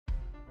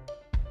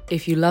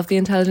If you love the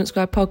Intelligence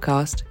Squared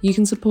podcast, you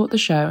can support the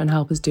show and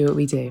help us do what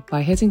we do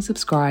by hitting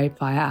subscribe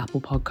via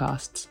Apple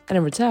Podcasts. And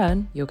in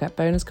return, you'll get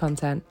bonus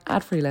content,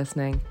 ad-free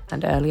listening,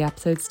 and early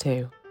episodes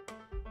too.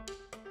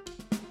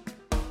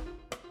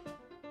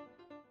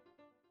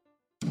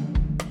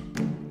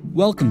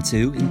 Welcome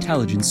to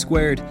Intelligence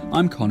Squared.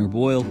 I'm Connor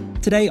Boyle.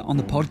 Today on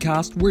the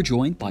podcast, we're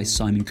joined by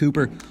Simon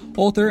Kuper,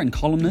 author and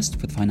columnist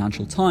for the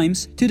Financial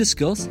Times, to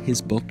discuss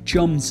his book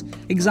Chums,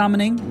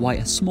 examining why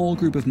a small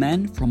group of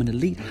men from an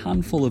elite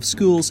handful of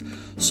schools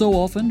so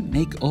often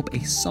make up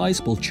a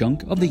sizable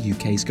chunk of the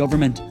UK's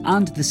government,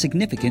 and the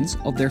significance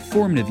of their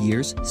formative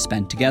years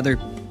spent together.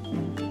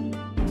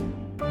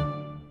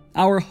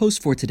 Our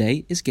host for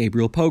today is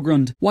Gabriel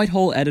Pogrund,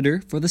 Whitehall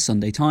editor for the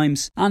Sunday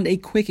Times. And a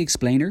quick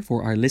explainer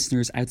for our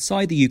listeners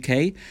outside the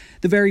UK,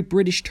 the very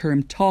British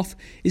term toff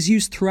is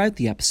used throughout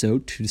the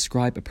episode to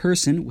describe a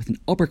person with an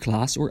upper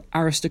class or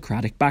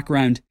aristocratic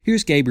background.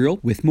 Here's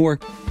Gabriel with more.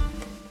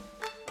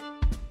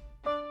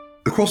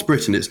 Across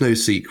Britain, it's no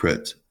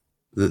secret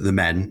that the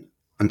men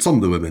and some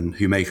of the women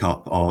who make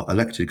up our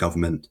elected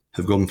government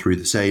have gone through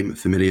the same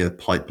familiar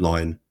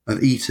pipeline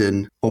of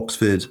Eton,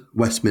 Oxford,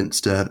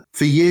 Westminster.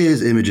 For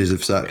years, images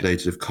have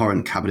circulated of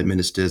current cabinet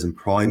ministers and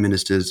prime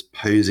ministers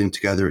posing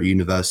together at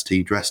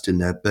university, dressed in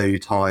their bow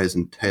ties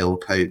and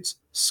tailcoats,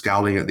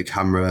 scowling at the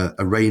camera,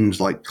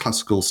 arranged like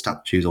classical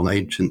statues on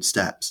ancient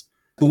steps.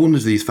 Born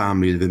of these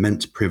families of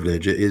immense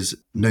privilege, it is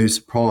no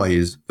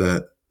surprise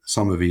that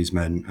some of these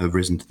men have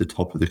risen to the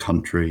top of the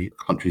country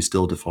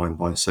still defined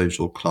by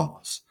social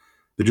class.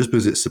 But just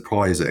because it's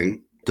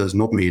surprising does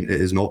not mean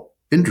it is not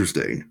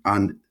interesting.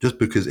 And just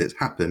because it's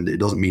happened, it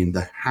doesn't mean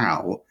the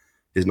how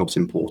is not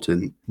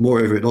important.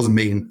 Moreover, it doesn't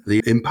mean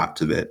the impact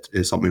of it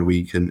is something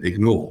we can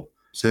ignore.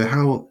 So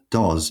how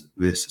does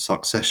this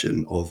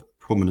succession of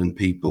prominent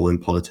people in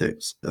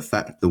politics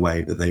affect the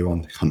way that they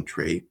run the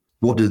country?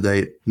 What did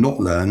they not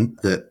learn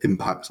that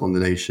impacts on the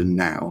nation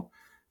now?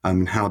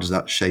 And how does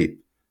that shape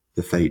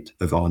the fate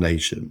of our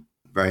nation?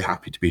 Very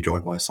happy to be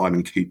joined by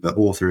Simon Kuper,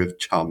 author of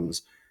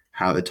Chums,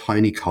 How a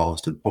Tiny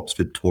Cast of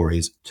Oxford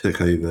Tories Took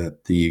Over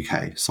the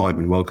UK.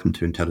 Simon, welcome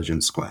to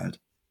Intelligence Squared.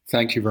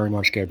 Thank you very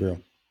much,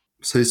 Gabriel.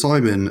 So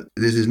Simon,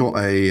 this is not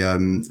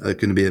going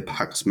to be a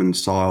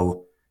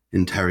Paxman-style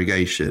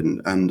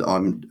interrogation, and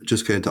I'm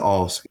just going to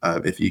ask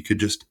if you could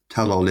just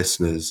tell our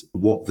listeners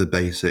what the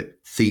basic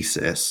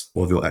thesis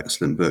of your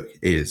excellent book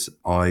is.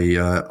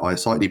 I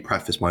slightly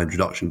preface my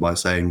introduction by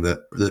saying that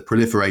the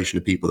proliferation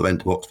of people that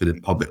went to Oxford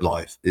in public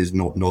life is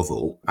not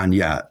novel, and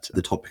yet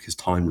the topic is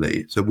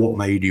timely. So what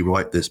made you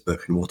write this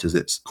book, and what is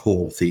its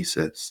core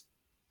thesis?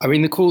 I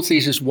mean, the core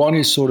thesis, one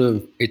is sort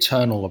of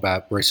eternal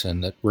about Britain,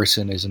 that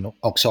Britain is an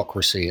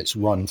oxocracy. It's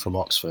run from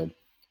Oxford.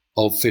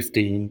 Of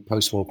 15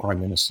 post-war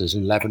prime ministers,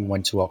 11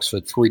 went to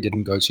Oxford, 3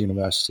 didn't go to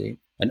university.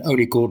 And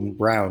only Gordon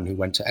Brown, who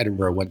went to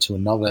Edinburgh, went to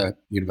another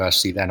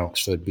university than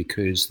Oxford,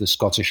 because the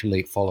Scottish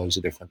elite follows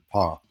a different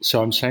path.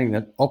 So I'm saying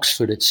that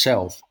Oxford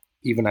itself,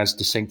 even as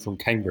distinct from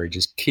Cambridge,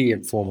 is key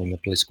in forming the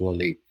political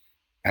elite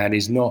and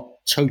is not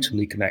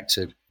totally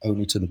connected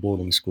only to the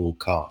boarding school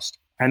caste.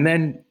 And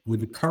then with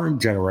the current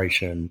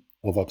generation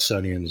of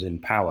Oxonians in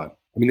power,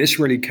 I mean, this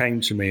really came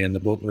to me, and the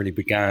book really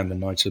began the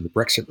night of the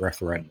Brexit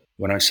referendum,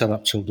 when I sat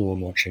up till dawn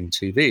watching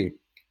TV.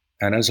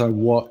 And as I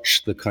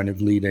watched the kind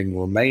of leading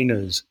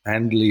Remainers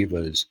and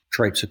Leavers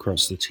traipse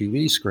across the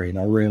TV screen,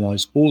 I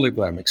realized all of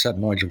them, except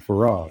Nigel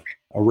Farage,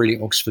 are really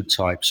Oxford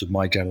types of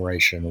my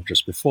generation or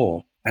just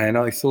before. And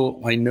I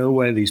thought, I know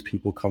where these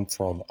people come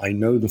from. I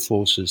know the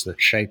forces that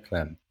shape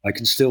them. I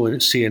can still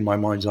see in my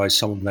mind's eye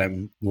some of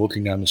them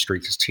walking down the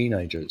street as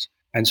teenagers.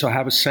 And so I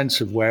have a sense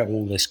of where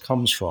all this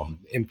comes from.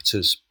 The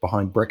impetus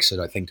behind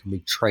Brexit, I think, can be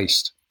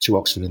traced to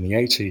Oxford in the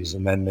 80s.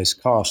 And then this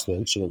caste,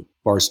 the sort of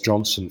Boris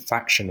Johnson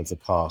faction of the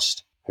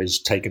caste, has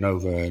taken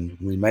over and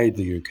remade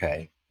the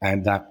UK.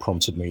 And that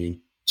prompted me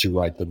to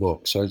write the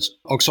book. So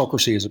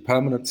oxocracy is a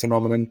permanent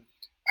phenomenon,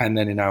 and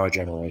then in our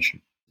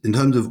generation. In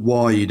terms of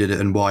why you did it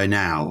and why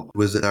now,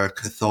 was there a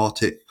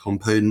cathartic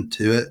component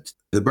to it?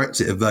 The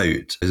Brexit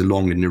vote is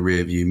long in the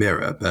rearview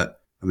mirror, but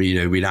I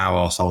mean, we now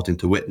are starting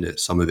to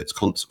witness some of its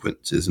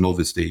consequences. And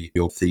obviously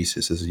your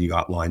thesis, as you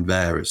outlined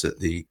there, is that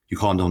you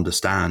can't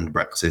understand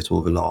Brexit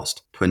or the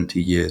last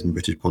 20 years in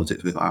British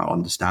politics without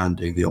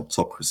understanding the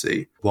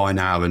oxocracy. Why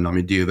now? And I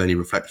mean, do you have any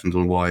reflections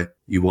on why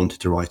you wanted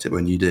to write it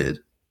when you did?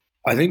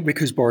 I think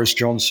because Boris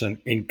Johnson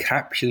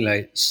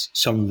encapsulates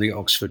some of the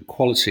Oxford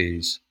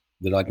qualities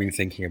that I've been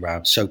thinking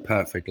about so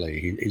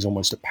perfectly. He's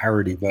almost a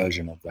parody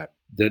version of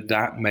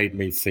that made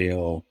me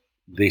feel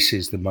this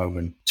is the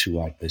moment to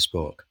write this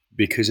book.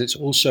 Because it's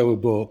also a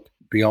book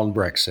beyond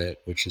Brexit,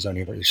 which is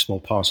only a very small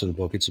part of the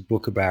book. It's a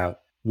book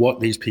about what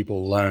these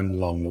people learned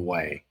along the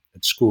way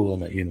at school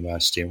and at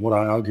university. And what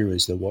I argue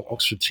is that what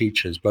Oxford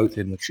teaches, both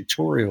in the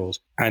tutorials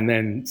and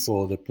then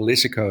for the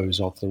politicos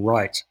of the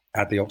right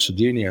at the Oxford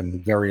Union, the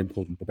very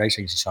important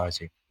debating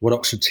society, what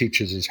Oxford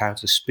teaches is how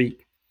to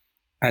speak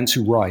and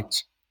to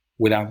write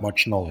without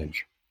much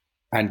knowledge.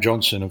 And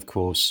Johnson, of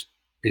course,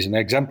 is an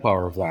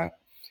exemplar of that.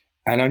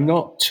 And I'm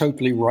not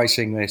totally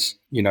writing this,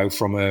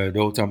 from a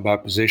haut en bas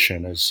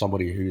position as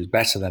somebody who's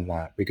better than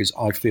that, because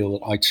I feel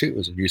that I too,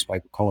 as a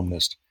newspaper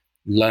columnist,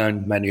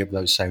 learned many of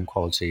those same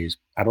qualities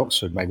at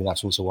Oxford. Maybe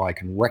that's also why I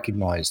can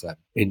recognize them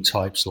in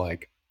types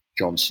like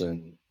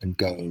Johnson and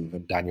Gove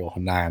and Daniel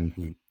Hannan,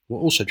 who were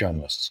also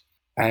journalists.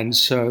 And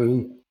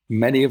so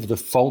many of the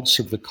faults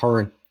of the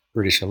current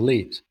British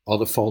elite are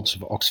the faults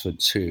of Oxford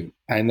too.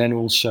 And then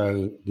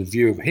also the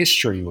view of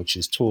history, which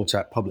is taught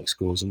at public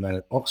schools and then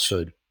at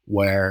Oxford,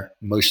 where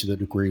most of the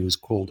degree was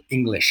called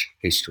English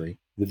history.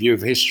 The view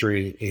of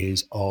history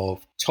is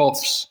of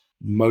toffs,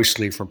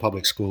 mostly from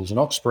public schools in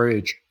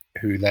Oxbridge,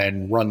 who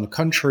then run the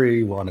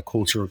country, run a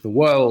quarter of the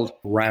world,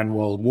 ran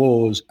world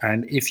wars.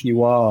 And if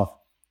you are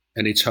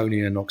an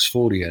Etonian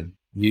Oxfordian,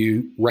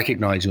 you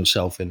recognize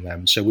yourself in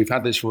them. So we've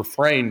had this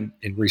refrain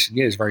in recent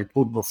years, very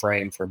important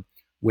refrain from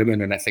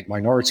women and ethnic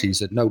minorities,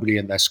 that nobody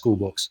in their school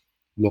books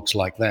looks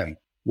like them.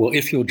 Well,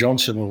 if you're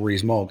Johnson or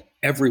Rees-Mogg,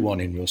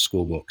 everyone in your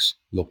school books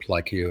looked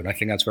like you. And I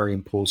think that's very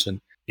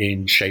important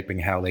in shaping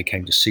how they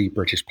came to see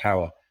British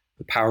power.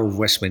 The power of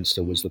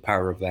Westminster was the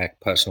power of their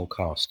personal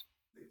caste.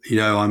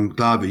 I'm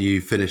glad that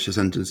you finished the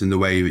sentence in the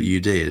way that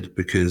you did,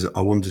 because I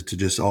wanted to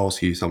just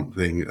ask you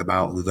something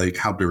about the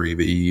vocabulary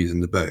that you use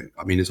in the book.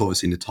 I mean, it's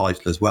obviously in the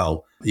title as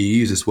well. You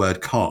use this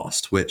word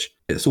caste, which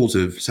it sort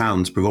of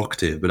sounds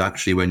provocative, but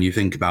actually when you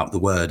think about the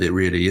word, it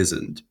really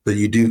isn't. But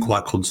you do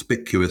quite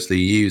conspicuously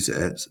use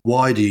it.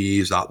 Why do you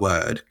use that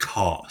word,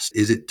 caste?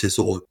 Is it to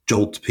sort of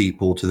jolt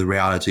people to the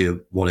reality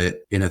of what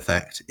it in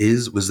effect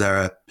is? Was there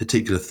a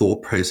particular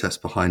thought process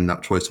behind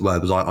that choice of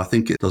word? Because I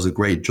think it does a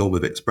great job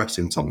of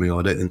expressing something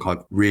I don't think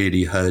I've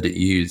really heard it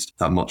used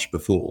that much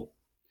before.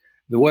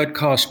 The word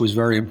caste was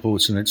very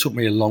important. It took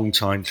me a long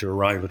time to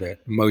arrive at it.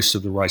 Most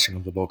of the writing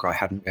of the book, I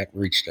hadn't yet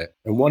reached it.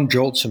 And one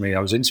jolt to me, I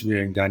was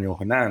interviewing Daniel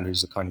Hannan,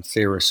 who's the kind of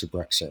theorist of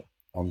Brexit,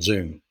 on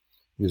Zoom.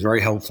 He was very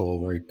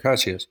helpful, very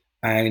courteous.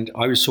 And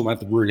I was talking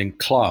about the ruling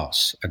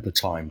class at the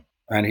time.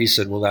 And he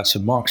said, well, that's a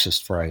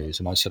Marxist phrase.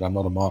 And I said, I'm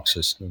not a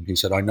Marxist. And he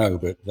said, I know,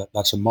 but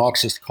that's a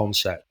Marxist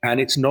concept.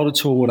 And it's not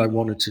at all what I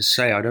wanted to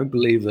say. I don't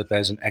believe that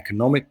there's an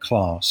economic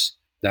class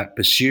that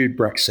pursued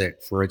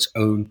Brexit for its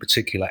own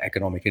particular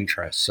economic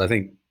interests. I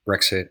think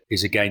Brexit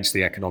is against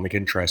the economic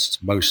interests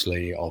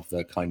mostly of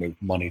the kind of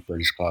money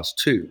British class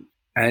too.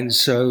 And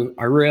so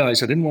I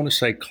realized I didn't want to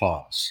say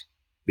class,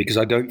 because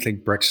I don't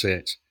think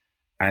Brexit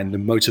and the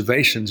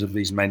motivations of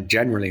these men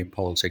generally in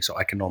politics are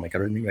economic. I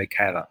don't think they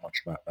care that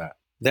much about that.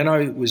 Then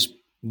I was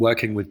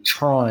working with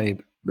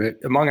tribe. But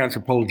among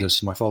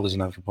anthropologists, my father's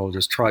an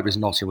anthropologist, tribe is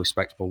not a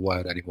respectable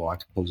word anymore.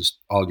 Anthropologists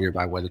argue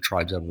about whether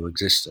tribes ever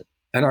existed.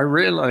 And I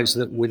realized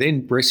that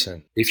within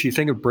Britain, if you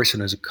think of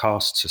Britain as a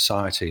caste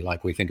society,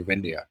 like we think of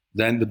India,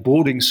 then the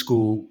boarding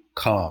school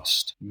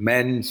caste,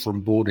 men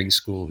from boarding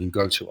school who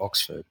go to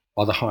Oxford,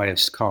 are the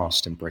highest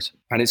caste in Britain.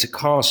 And it's a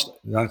caste,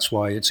 that's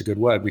why it's a good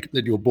word,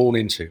 that you're born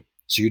into.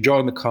 So you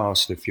join the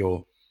caste if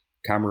you're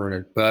Cameron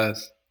at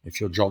birth, if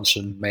you're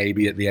Johnson,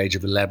 maybe at the age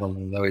of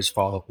 11, although his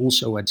father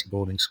also went to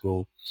boarding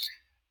school.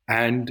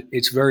 And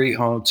it's very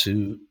hard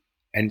to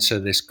enter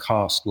this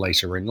caste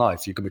later in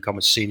life. You can become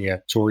a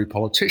senior Tory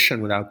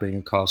politician without being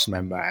a caste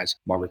member, as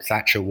Margaret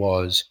Thatcher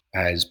was,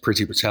 as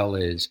Priti Patel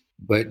is,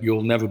 but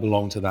you'll never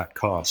belong to that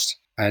caste.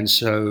 And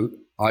so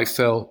I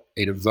felt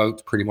it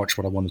evoked pretty much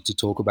what I wanted to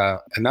talk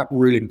about. And that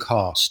ruling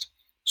caste,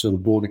 so the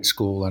boarding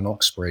school and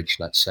Oxbridge,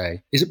 let's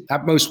say, is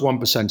at most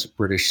 1% of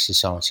British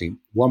society.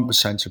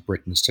 1% of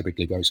Britons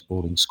typically go to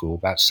boarding school,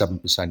 about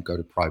 7% go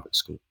to private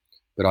school.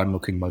 But I'm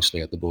looking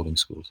mostly at the boarding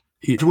schools.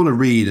 Do you want to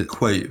read a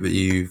quote that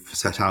you've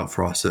set out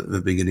for us at the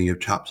beginning of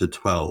chapter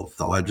 12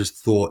 that I just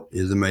thought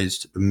is the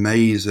most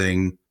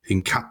amazing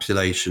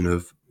encapsulation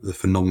of the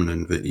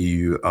phenomenon that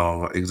you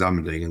are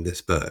examining in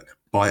this book,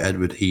 by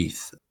Edward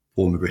Heath,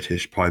 former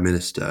British Prime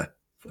Minister.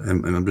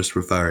 And I'm just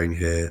referring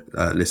here,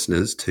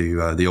 listeners,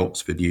 to the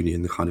Oxford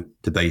Union, the kind of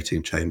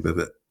debating chamber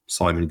that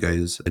Simon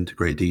goes into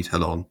great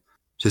detail on.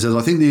 So he says,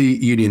 I think the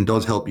union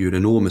does help you an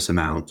enormous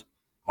amount.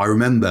 I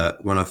remember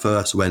when I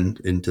first went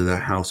into the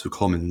House of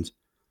Commons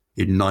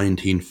in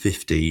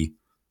 1950,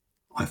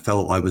 I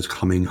felt I was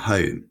coming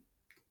home.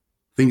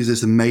 I think it's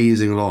this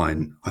amazing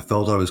line. I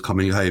felt I was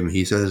coming home.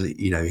 He says,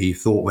 he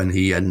thought when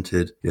he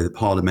entered the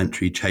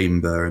parliamentary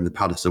chamber and the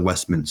Palace of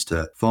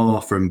Westminster,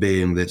 far from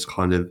being this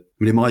kind of,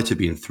 it might have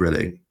been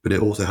thrilling, but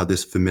it also had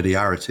this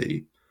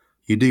familiarity.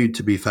 You do,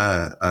 to be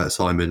fair,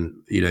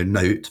 Simon,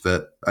 note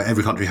that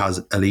every country has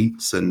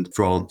elites, and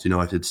France,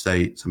 United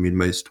States,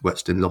 most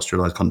Western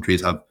industrialized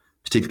countries have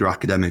particular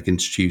academic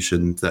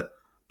institutions that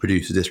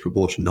produce a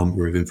disproportionate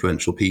number of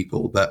influential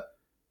people. But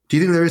do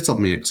you think there is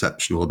something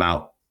exceptional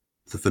about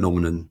the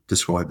phenomenon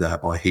described there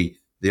by Heath?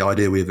 The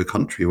idea we have a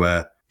country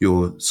where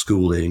your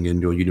schooling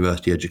and your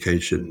university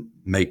education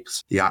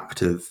makes the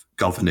act of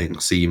governing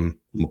seem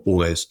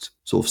almost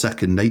sort of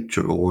second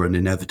nature or an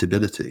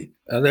inevitability.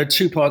 There are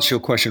two parts to your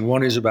question.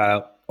 One is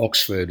about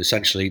Oxford.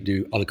 Essentially,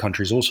 do other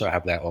countries also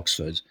have their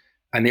Oxfords?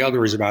 And the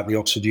other is about the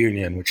Oxford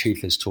Union, which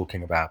Heath is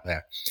talking about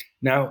there.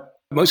 Now,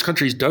 Most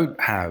countries don't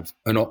have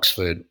an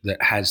Oxford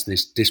that has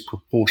this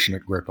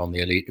disproportionate grip on the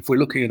elite. If we're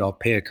looking at our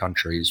peer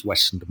countries,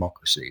 Western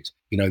democracies,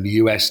 the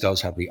US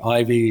does have the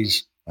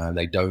Ivies.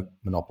 They don't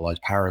monopolize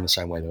power in the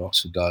same way that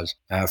Oxford does.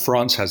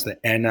 France has the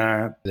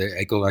ENA, the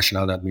École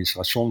Nationale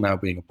d'Administration, now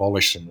being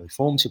abolished and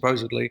reformed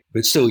supposedly.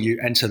 But still, you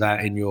enter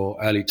that in your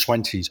early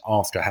 20s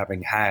after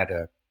having had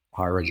a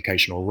higher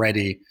education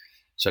already.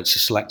 So it's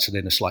selected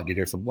in a slightly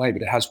different way,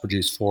 but it has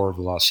produced 4 of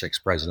the last 6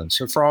 presidents.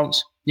 So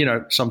France,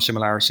 some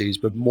similarities,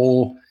 but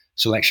more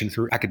selection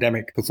through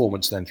academic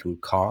performance than through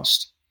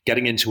caste.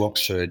 Getting into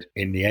Oxford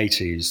in the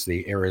 80s,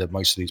 the era that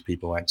most of these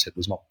people entered,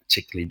 was not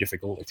particularly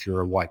difficult if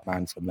you're a white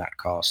man from that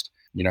caste.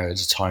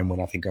 It's a time when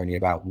I think only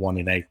about 1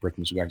 in 8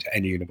 Britons were going to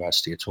any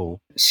university at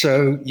all.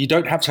 So you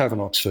don't have to have an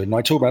Oxford. And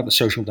I talk about the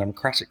social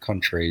democratic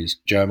countries,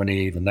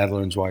 Germany, the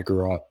Netherlands, where I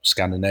grew up,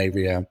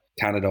 Scandinavia,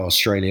 Canada,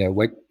 Australia,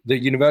 where the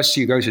university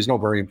you go to is not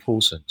very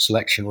important.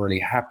 Selection really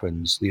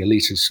happens. The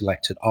elite is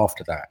selected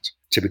after that.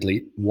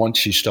 Typically,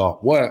 once you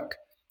start work,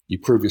 you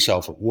prove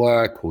yourself at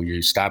work, or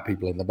you stab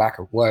people in the back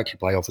at work, you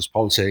play office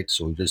politics,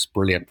 or you're just a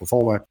brilliant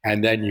performer,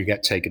 and then you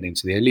get taken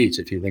into the elite.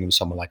 If you think of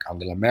someone like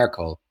Angela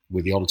Merkel,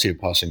 with the oddity of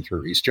passing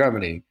through East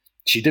Germany,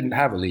 she didn't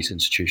have elite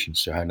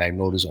institutions to her name,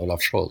 nor does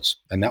Olaf Scholz.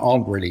 And there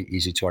aren't really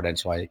easy to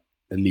identify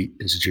elite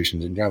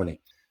institutions in Germany.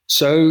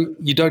 So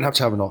you don't have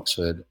to have an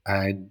Oxford.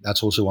 And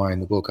that's also why in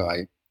the book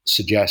I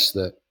suggest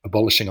that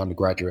abolishing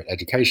undergraduate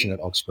education at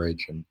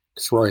Oxbridge and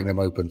throwing them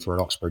open for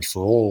an Oxbridge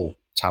for all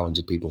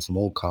talented people from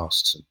all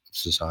castes of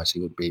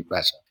society would be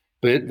better.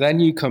 But then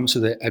you come to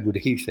the Edward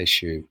Heath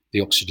issue,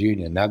 the Oxford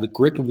Union. Now, the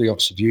grip of the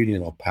Oxford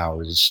Union on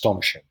power is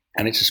astonishing.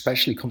 And it's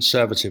especially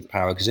conservative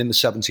power, because in the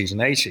 70s and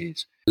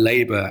 80s,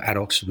 Labour at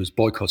Oxford was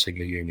boycotting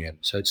the union.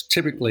 So it's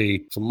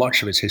typically, for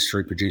much of its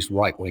history, produced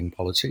right-wing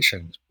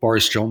politicians.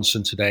 Boris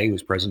Johnson today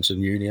was president of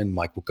the union.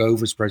 Michael Gove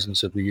was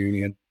president of the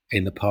union.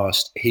 In the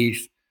past,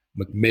 Heath,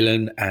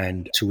 Macmillan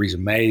and Theresa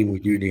May were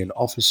union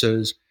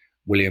officers.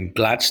 William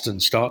Gladstone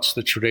starts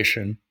the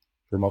tradition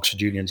from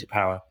Oxford Union to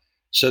power.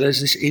 So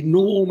there's this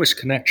enormous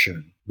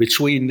connection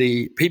between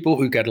the people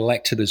who get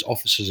elected as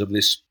officers of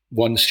this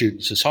one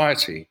student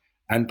society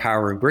and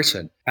power in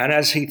Britain. And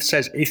as Heath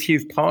says, if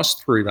you've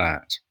passed through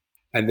that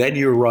and then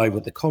you arrive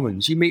at the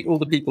Commons, you meet all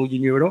the people you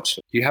knew at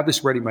Oxford. You have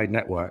this ready-made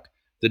network.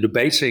 The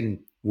debating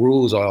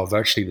rules are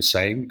virtually the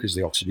same, because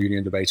the Oxford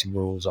Union debating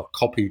rules are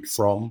copied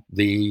from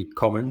the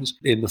Commons.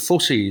 In the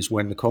 40s,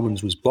 when the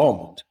Commons was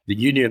bombed, the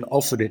Union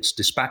offered its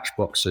dispatch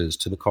boxes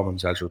to the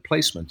Commons as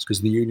replacements, because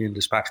the Union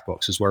dispatch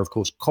boxes were, of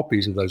course,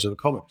 copies of those of the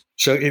Commons.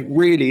 So it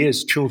really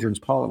is children's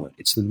parliament.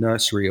 It's the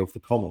nursery of the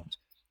Commons.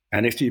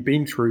 And if you've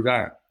been through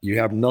that, you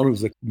have none of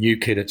the new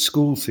kid at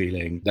school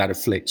feeling that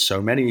afflicts so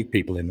many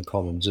people in the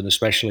Commons. And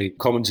especially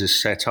Commons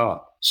is set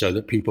up so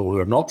that people who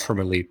are not from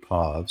elite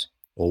paths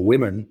or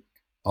women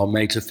are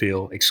made to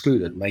feel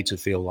excluded, made to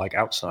feel like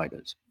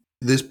outsiders.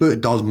 This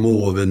book does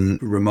more than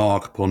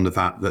remark upon the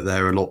fact that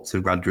there are lots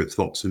of graduates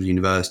of Oxford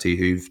University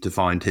who've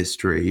defined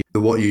history.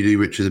 But what you do,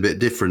 which is a bit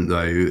different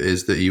though,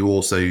 is that you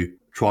also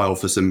try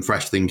for some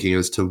fresh thinking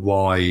as to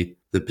why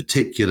the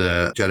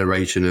particular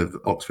generation of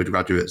Oxford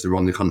graduates that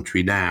run the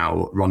country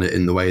now run it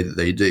in the way that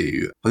they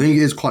do. I think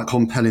it is quite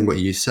compelling what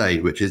you say,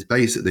 which is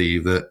basically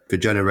that for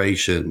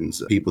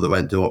generations, people that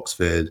went to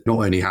Oxford not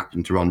only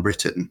happened to run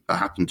Britain, but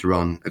happened to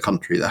run a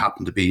country that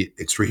happened to be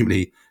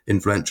extremely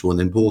influential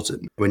and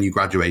important. When you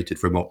graduated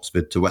from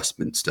Oxford to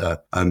Westminster,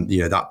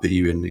 that put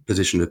you in a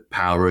position of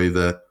power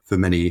over, for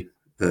many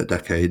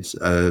decades,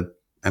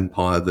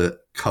 empire that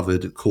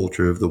covered a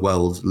quarter of the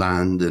world's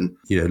land and,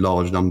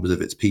 large numbers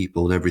of its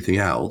people and everything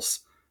else.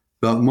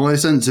 But my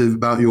sense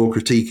about your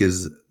critique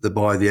is that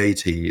by the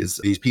 80s,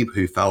 these people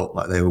who felt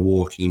like they were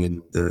walking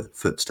in the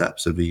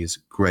footsteps of these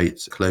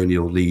great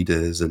colonial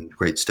leaders and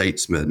great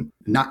statesmen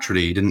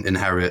naturally didn't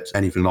inherit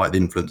anything like the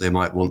influence they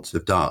might want to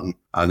have done.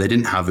 They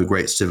didn't have a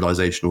great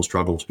civilizational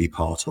struggle to be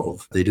part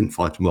of. They didn't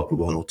fight in World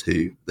War I or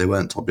II. They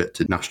weren't subject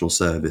to national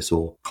service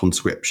or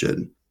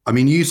conscription. I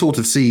mean, you sort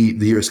of see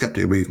the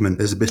Eurosceptic movement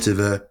as a bit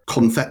of a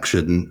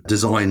confection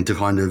designed to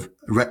kind of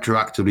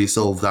retroactively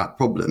solve that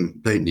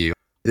problem, don't you?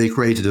 They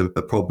created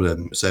a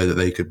problem so that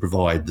they could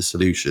provide the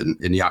solution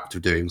in the act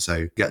of doing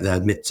so, get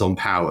their mitts on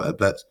power.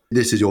 But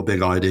this is your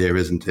big idea,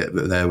 isn't it?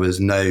 That there was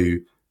no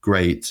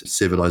great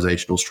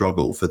civilizational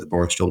struggle for the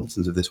Boris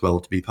Johnsons of this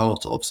world to be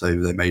part of, so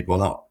they made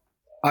one up.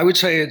 I would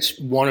say it's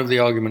one of the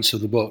arguments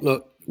of the book.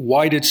 Look,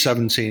 why did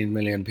 17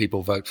 million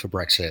people vote for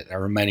Brexit?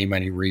 There are many,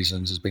 many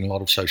reasons. There's been a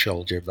lot of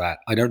sociology of that.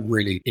 I don't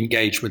really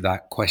engage with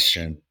that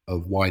question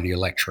of why the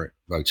electorate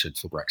voted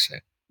for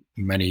Brexit.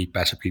 Many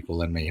better people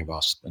than me have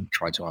asked and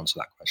tried to answer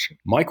that question.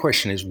 My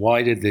question is,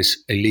 why did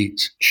this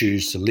elite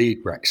choose to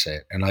lead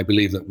Brexit? And I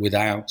believe that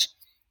without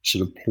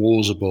sort of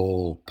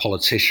plausible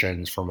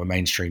politicians from a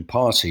mainstream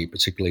party,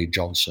 particularly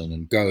Johnson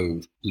and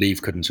Gove,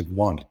 Leave couldn't have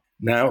won.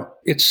 Now,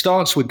 it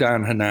starts with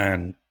Dan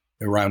Hannan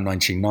around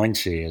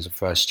 1990 as a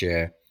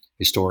first-year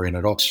historian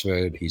at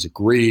Oxford. He's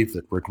aggrieved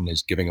that Britain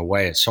is giving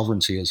away its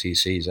sovereignty as he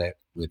sees it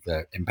with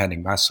the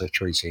impending Maastricht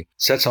Treaty,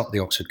 sets up the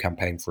Oxford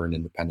campaign for an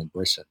independent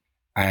Britain.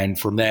 And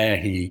from there,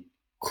 he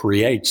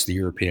creates the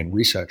European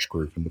Research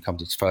Group and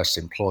becomes its first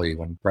employee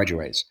when it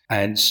graduates.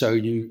 And so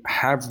you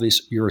have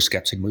this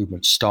Eurosceptic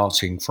movement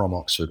starting from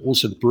Oxford.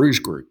 Also, the Bruges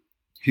Group,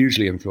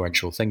 hugely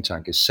influential think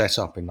tank, is set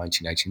up in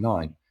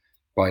 1989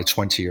 by a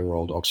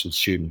 20-year-old Oxford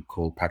student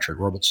called Patrick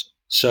Robertson.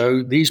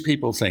 So these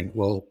people think,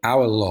 well,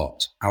 our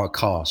lot, our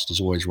caste has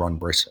always run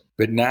Britain.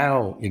 But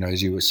now,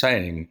 as you were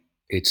saying,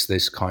 it's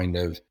this kind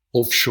of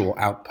offshore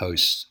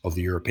outpost of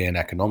the European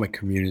economic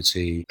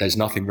community. There's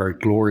nothing very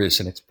glorious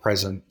in its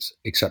presence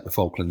except the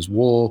Falklands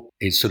War.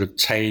 It's sort of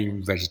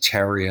tame,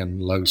 vegetarian,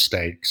 low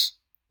stakes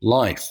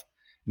life.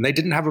 And they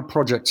didn't have a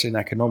project in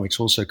economics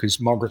also because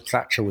Margaret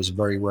Thatcher was a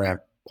very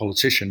rare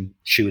politician.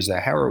 She was their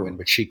heroine,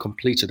 but she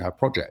completed her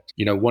project.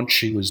 Once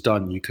she was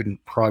done, you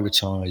couldn't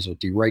privatize or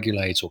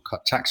deregulate or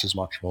cut taxes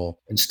much more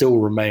and still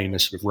remain a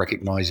sort of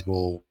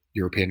recognizable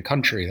European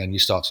country. Then you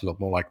start to look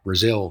more like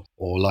Brazil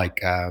or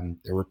like the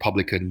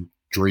Republican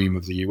dream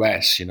of the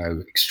US,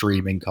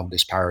 extreme income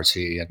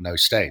disparity and no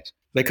state.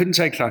 They couldn't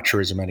take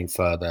Thatcherism any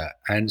further.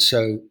 And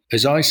so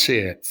as I see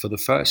it, for the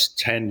first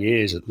 10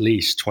 years, at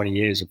least 20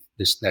 years of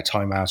their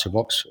time out of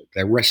Oxford,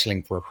 they're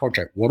wrestling for a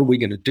project. What are we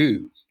going to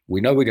do?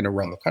 We know we're going to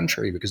run the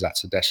country because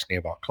that's the destiny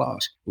of our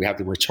class. We have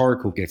the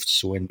rhetorical gifts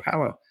to win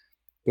power.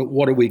 But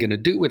what are we going to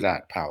do with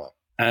that power?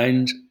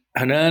 And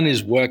Hanan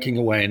is working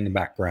away in the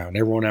background.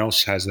 Everyone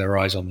else has their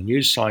eyes on the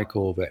news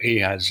cycle, but he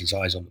has his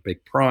eyes on the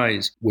big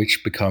prize,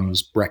 which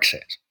becomes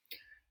Brexit.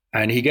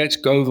 And he gets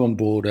Gove on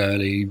board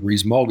early.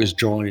 Rees-Mogg has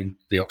joined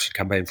the Oxford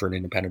Campaign for an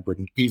Independent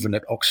Britain, even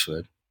at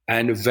Oxford.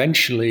 And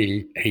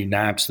eventually he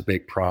nabs the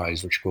big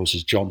prize, which of course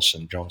is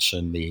Johnson.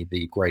 Johnson,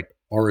 the great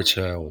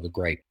orator or the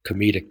great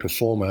comedic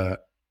performer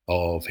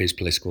of his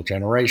political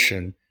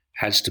generation,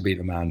 has to be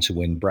the man to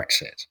win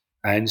Brexit.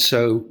 And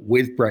so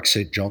with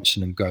Brexit,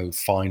 Johnson and Gove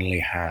finally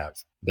have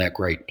their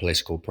great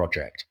political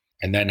project.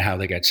 And then how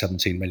they get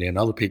 17 million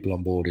other people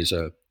on board is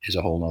a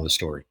whole other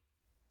story.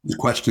 The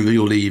question that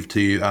you'll leave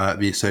to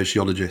the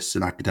sociologists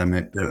and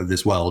academic of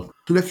this world.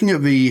 Looking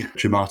at the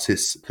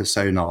dramatis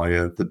personae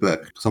of the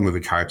book, some of the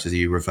characters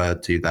you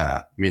referred to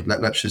there,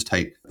 let's just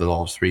take the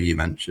last three you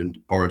mentioned,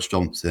 Boris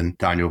Johnson,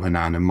 Daniel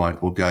Hannan and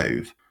Michael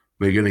Gove.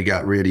 We're going to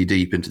get really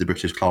deep into the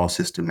British class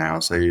system now,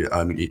 so you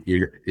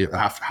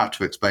have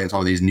to explain some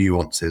of these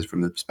nuances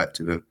from the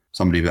perspective of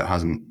somebody that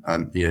hasn't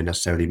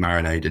necessarily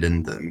marinated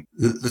in them.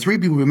 The three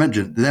people we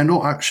mentioned, they're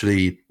not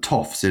actually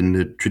toffs in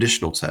the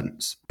traditional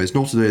sense. It's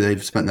not as though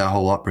they've spent their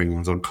whole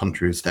upbringings on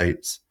country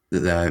estates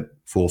that their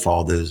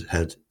forefathers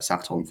had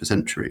sat on for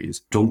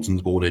centuries.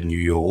 Johnson's born in New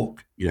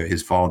York.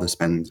 His father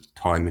spends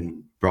time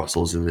in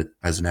Brussels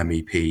as an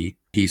MEP.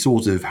 He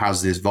sort of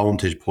has this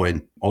vantage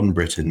point on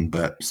Britain,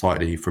 but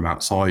slightly from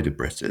outside of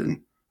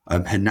Britain.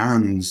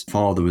 Hanan's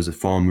father was a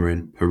farmer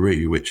in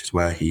Peru, which is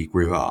where he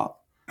grew up.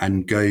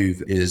 And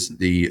Gove is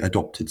the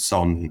adopted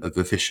son of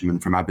a fisherman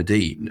from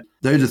Aberdeen.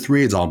 Those are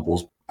three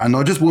examples. And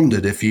I just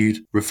wondered if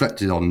you'd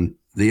reflected on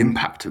the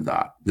impact of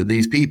that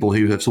these people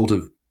who have sort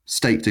of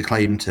staked a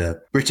claim to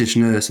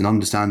Britishness and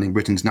understanding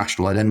Britain's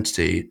national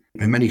identity,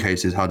 in many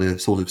cases had a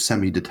sort of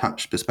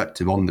semi-detached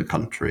perspective on the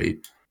country.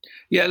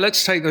 Yeah,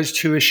 let's take those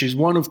two issues.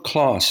 One of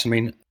class.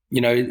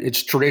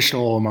 It's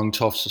traditional among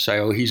toffs to say,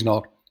 oh, he's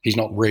not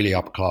really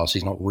upper class,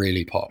 he's not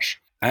really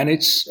posh. And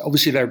it's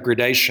obviously there are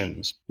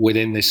gradations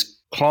within this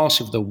class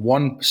of the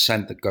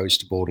 1% that goes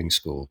to boarding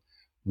school,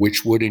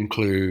 which would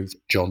include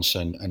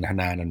Johnson and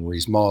Hannan and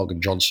Rees-Mogg,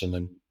 and Johnson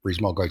and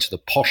Rees-Mogg go to the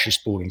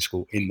poshest boarding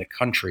school in the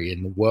country,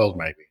 in the world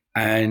maybe.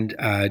 And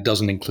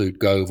doesn't include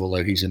Gove,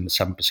 although he's in the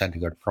 7% who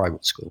go to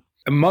private school.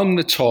 Among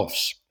the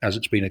toffs, as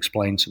it's been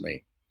explained to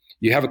me,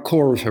 you have a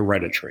core of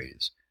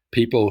hereditaries,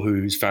 people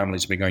whose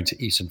families have been going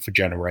to Eton for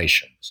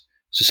generations.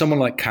 So someone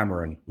like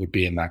Cameron would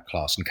be in that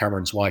class, and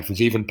Cameron's wife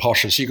is even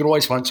posher. So you can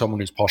always find someone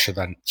who's posher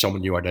than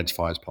someone you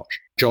identify as posh.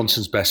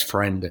 Johnson's best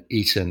friend at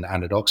Eton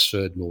and at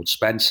Oxford, Lord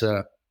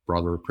Spencer,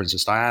 brother of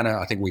Princess Diana,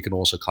 I think we can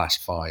also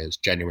classify as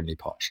genuinely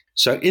posh.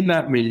 So in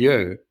that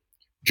milieu,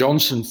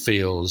 Johnson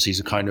feels he's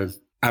a kind of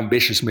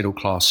ambitious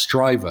middle-class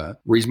striver.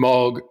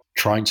 Rees-Mogg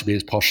trying to be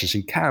as posh as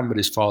he can, but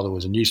his father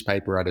was a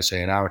newspaper editor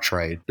in our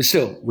trade. But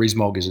still,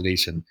 Rees-Mogg is at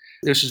Eton.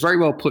 This was very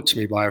well put to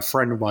me by a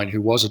friend of mine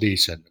who was at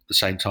Eton at the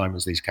same time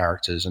as these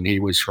characters, and he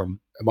was from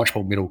a much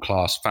more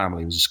middle-class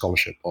family. He was a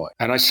scholarship boy.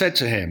 And I said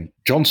to him,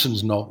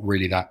 Johnson's not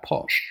really that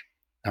posh.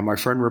 And my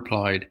friend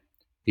replied,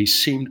 he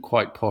seemed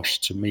quite posh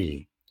to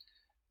me.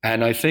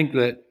 And I think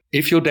that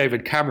if you're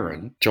David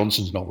Cameron,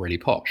 Johnson's not really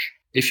posh.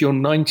 If you're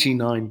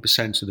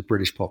 99% of the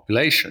British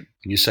population,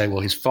 and you say, well,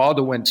 his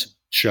father went to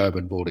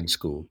Sherborne boarding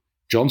school,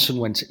 Johnson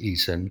went to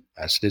Eton,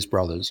 as did his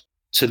brothers,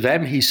 to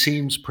them he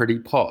seems pretty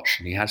posh,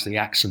 and he has the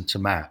accent to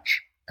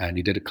match. And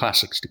he did a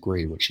classics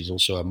degree, which is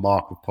also a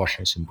mark of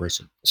poshness in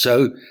Britain.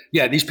 So,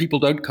 yeah, these people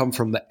don't come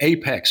from the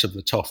apex of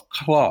the toff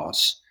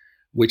class,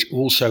 which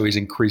also is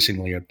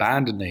increasingly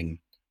abandoning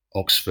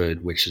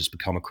Oxford, which has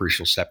become a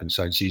crucial stepping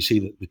stone. So you see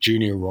that the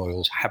junior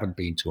royals haven't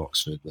been to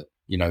Oxford, that,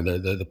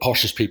 the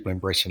poshest people in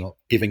Britain are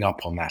giving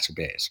up on that a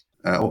bit.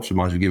 Oxford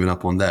might have given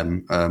up on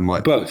them.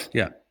 Both,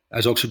 yeah.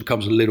 As Oxford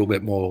becomes a little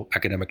bit more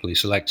academically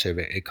selective,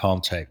 it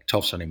can't take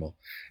toffs anymore.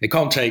 It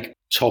can't take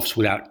toffs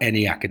without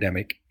any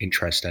academic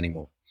interest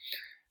anymore.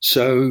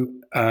 So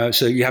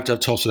you have to have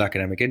toffs with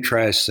academic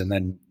interests, and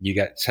then you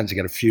tend to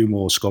get a few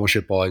more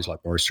scholarship boys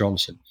like Boris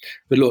Johnson.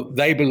 But look,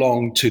 they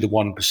belong to the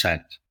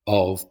 1%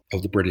 of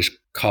the British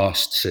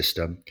caste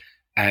system.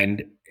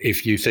 And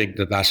if you think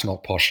that that's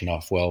not posh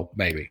enough, well,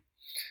 maybe.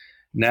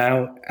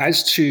 Now,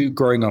 as to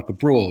growing up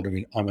abroad, I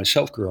mean, I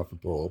myself grew up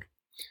abroad,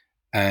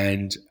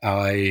 and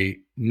I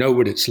know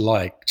what it's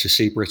like to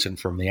see Britain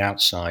from the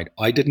outside.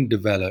 I didn't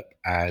develop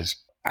as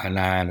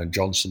Annan and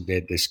Johnson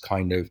did, this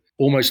kind of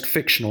almost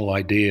fictional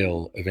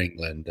ideal of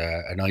England,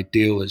 an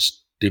ideal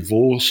that's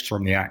divorced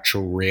from the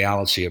actual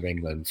reality of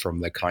England, from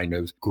the kind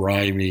of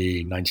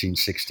grimy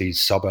 1960s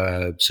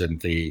suburbs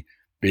and the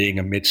being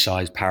a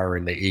mid-sized power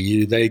in the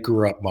EU. They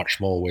grew up much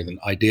more with an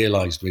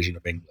idealized vision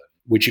of England,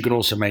 which you can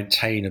also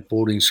maintain at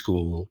boarding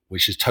school,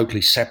 which is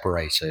totally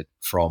separated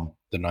from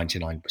the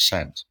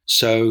 99%.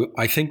 So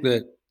I think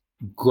that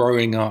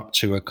growing up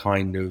to a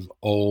kind of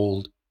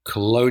old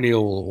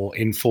colonial or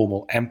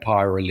informal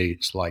empire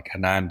elites like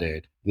Hanan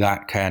did,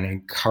 that can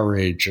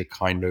encourage a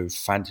kind of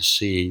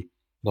fantasy,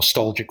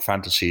 nostalgic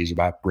fantasies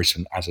about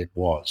Britain as it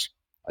was.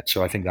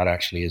 So I think that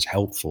actually is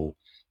helpful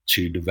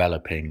to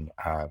developing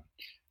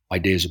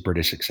ideas of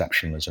British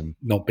exceptionalism,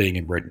 not being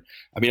in Britain.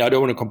 I mean, I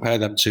don't want to compare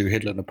them to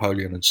Hitler,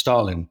 Napoleon, and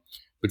Stalin,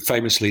 but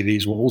famously,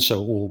 these were also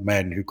all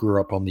men who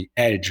grew up on the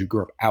edge, who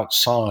grew up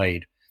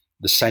outside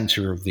the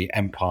center of the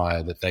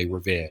empire that they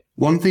revered.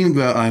 One thing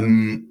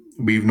that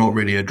we've not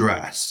really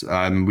addressed,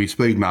 we've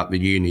spoken about the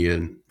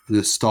union,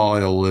 the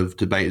style of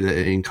debate that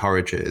it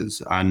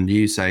encourages, and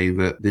you say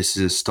that this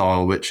is a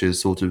style which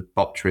is sort of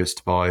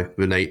buttressed by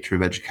the nature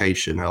of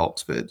education at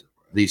Oxford,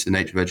 at least the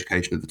nature of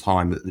education at the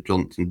time that the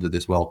Johnson did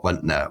this well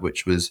went there,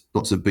 which was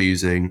lots of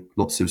boozing,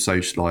 lots of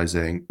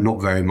socialising,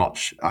 not very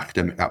much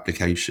academic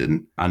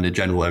application, and a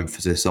general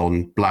emphasis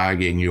on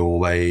blagging your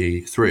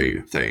way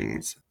through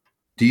things.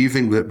 Do you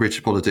think that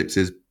British politics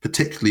is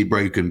particularly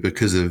broken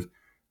because of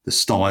the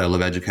style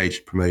of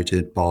education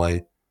promoted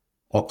by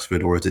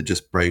Oxford, or is it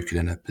just broken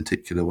in a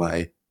particular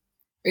way?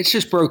 It's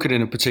just broken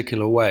in a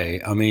particular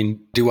way. I mean,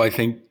 do I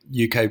think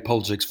UK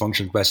politics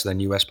functions better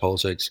than US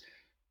politics?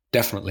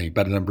 Definitely.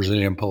 Better than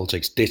Brazilian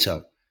politics?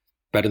 Ditto.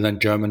 Better than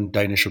German,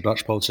 Danish, or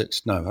Dutch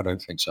politics? No, I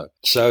don't think so.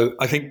 So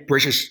I think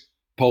British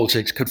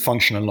politics could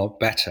function a lot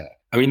better.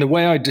 I mean, the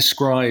way I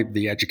describe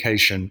the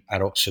education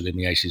at Oxford in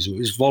the 80s, it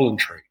was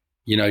voluntary.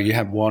 You know, you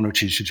have 1 or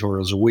 2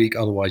 tutorials a week.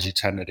 Otherwise, you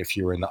tended, if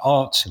you were in the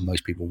arts, and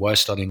most people were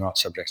studying art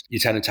subjects, you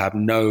tended to have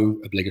no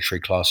obligatory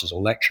classes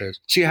or lectures.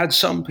 So you had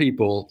some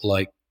people,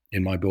 like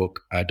in my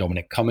book,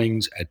 Dominic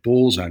Cummings, Ed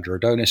Balls, Andrew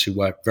Adonis, who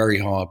worked very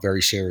hard,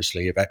 very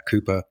seriously, Yvette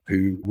Kuper,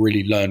 who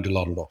really learned a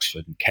lot at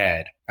Oxford and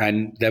cared.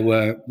 And there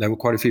were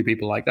quite a few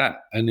people like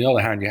that. On the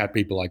other hand, you had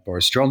people like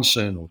Boris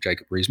Johnson or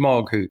Jacob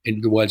Rees-Mogg, who,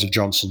 in the words of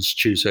Johnson's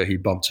tutor, he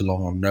bumped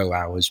along on no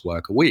hours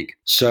work a week.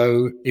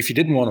 So if you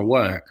didn't want to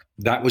work,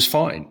 that was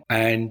fine.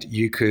 And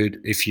you could,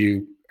 if you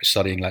were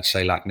studying, let's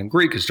say, Latin and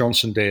Greek, as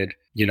Johnson did,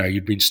 you know,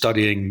 you'd been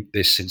studying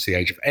this since the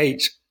age of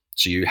 8.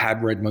 So you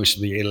had read most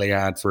of the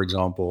Iliad, for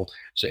example.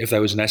 So if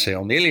there was an essay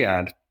on the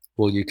Iliad,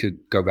 well, you could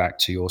go back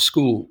to your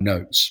school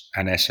notes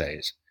and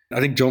essays. I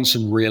think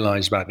Johnson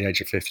realized about the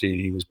age of 15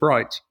 he was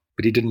bright,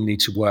 but he didn't need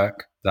to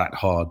work that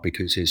hard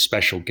because his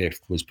special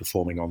gift was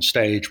performing on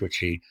stage, which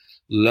he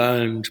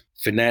learned,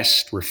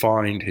 finessed,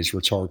 refined his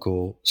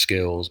rhetorical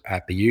skills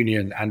at the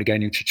Union and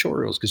again in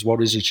tutorials. Because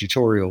what is a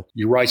tutorial?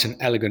 You write an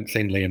elegant,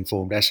 thinly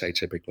informed essay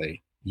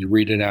typically. You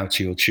read it out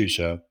to your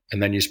tutor, and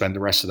then you spend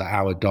the rest of the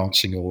hour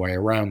dancing your way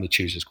around the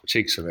tutor's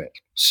critiques of it.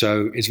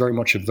 So it's very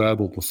much a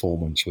verbal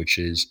performance, which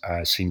is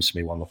seems to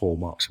me one of the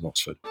hallmarks of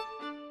Oxford.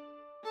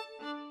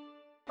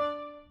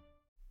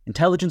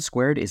 Intelligence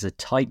Squared is a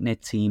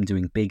tight-knit team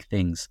doing big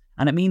things,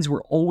 and it means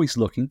we're always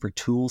looking for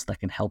tools that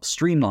can help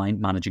streamline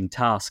managing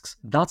tasks.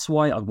 That's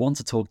why I want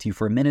to talk to you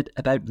for a minute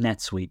about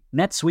NetSuite.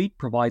 NetSuite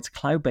provides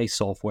cloud-based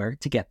software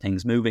to get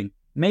things moving.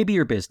 Maybe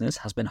your business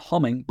has been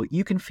humming, but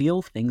you can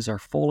feel things are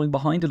falling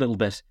behind a little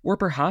bit. Or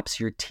perhaps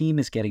your team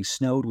is getting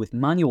snowed with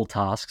manual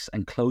tasks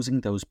and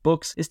closing those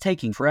books is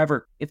taking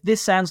forever. If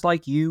this sounds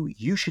like you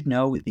should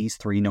know these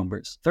 3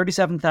 numbers.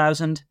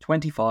 37,000,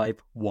 25,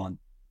 1.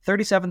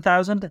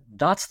 37,000,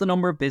 that's the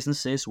number of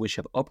businesses which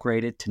have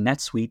upgraded to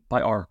NetSuite by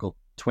Oracle.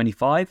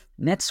 25,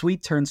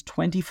 NetSuite turns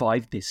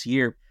 25 this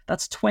year.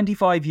 That's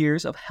 25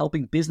 years of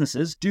helping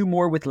businesses do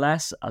more with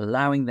less,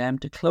 allowing them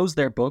to close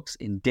their books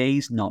in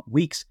days, not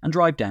weeks, and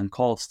drive down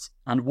costs.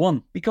 And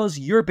 1, because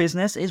your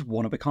business is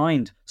one of a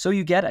kind. So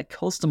you get a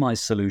customized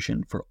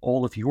solution for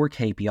all of your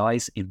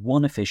KPIs in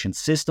one efficient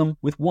system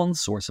with one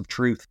source of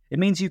truth. It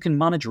means you can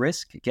manage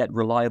risk, get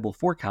reliable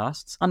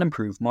forecasts, and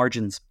improve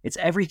margins. It's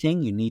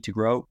everything you need to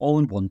grow all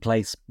in one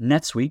place.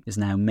 NetSuite is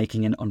now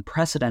making an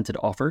unprecedented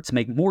offer to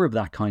make more of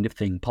that kind of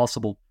thing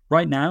possible.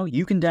 Right now,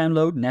 you can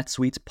download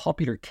NetSuite's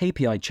popular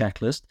KPI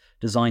checklist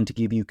designed to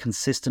give you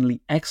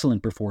consistently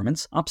excellent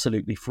performance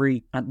absolutely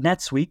free at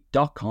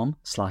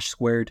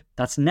netsuite.com/squared.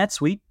 That's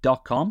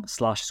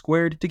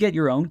netsuite.com/squared to get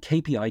your own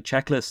KPI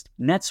checklist.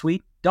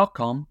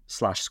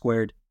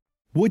 netsuite.com/squared.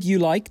 Would you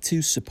like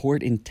to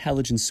support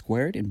Intelligence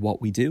Squared in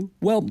what we do?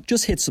 Well,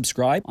 just hit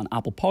subscribe on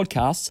Apple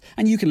Podcasts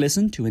and you can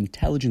listen to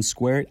Intelligence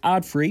Squared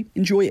ad-free,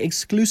 enjoy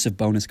exclusive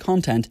bonus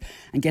content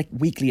and get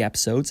weekly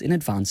episodes in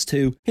advance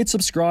too. Hit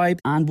subscribe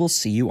and we'll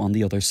see you on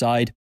the other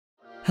side.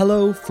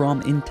 Hello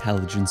from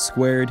Intelligence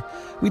Squared.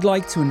 We'd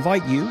like to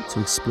invite you to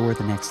explore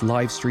the next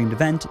live streamed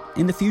event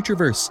in the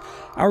Futureverse,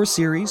 our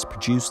series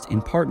produced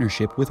in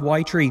partnership with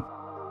Y-Tree.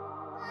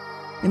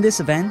 In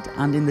this event,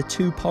 and in the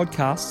 2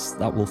 podcasts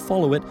that will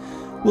follow it,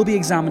 we'll be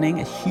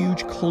examining a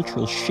huge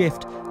cultural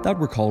shift that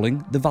we're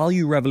calling the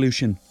Value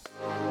Revolution.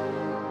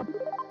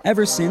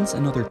 Ever since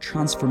another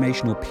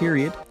transformational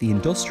period, the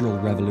Industrial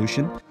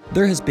Revolution,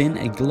 there has been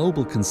a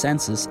global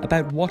consensus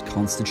about what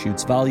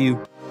constitutes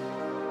value.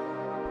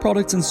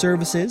 Products and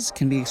services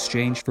can be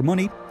exchanged for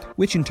money,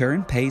 which in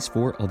turn pays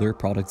for other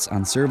products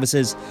and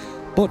services.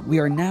 But we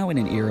are now in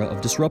an era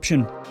of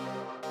disruption.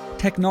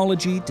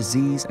 Technology,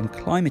 disease and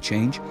climate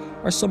change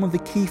are some of the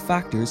key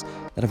factors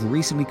that have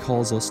recently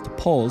caused us to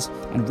pause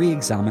and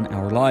re-examine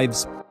our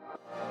lives.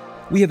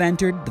 We have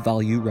entered the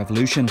value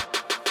revolution.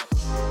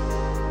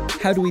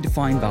 How do we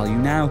define value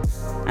now?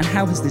 And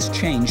how has this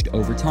changed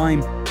over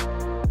time?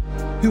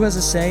 Who has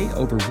a say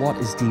over what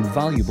is deemed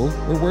valuable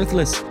or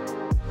worthless?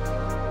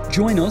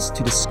 Join us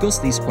to discuss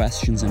these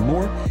questions and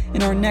more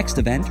in our next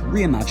event,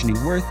 Reimagining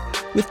Worth,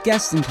 with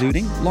guests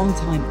including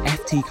longtime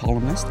FT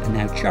columnist and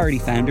now charity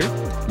founder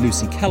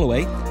Lucy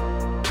Kellaway,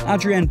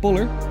 Adrienne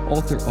Buller,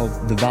 author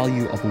of The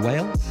Value of a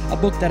Whale, a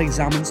book that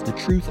examines the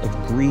truth of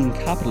green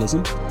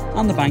capitalism,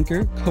 and the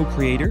banker,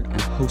 co-creator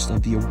and host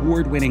of the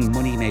award-winning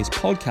Money Maze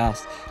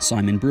podcast,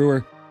 Simon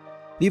Brewer.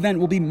 The event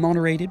will be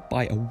moderated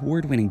by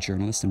award-winning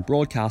journalist and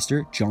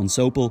broadcaster John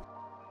Sopel.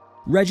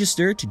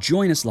 Register to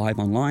join us live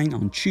online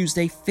on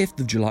Tuesday,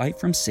 5th of July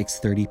from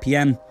 6:30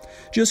 p.m.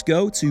 Just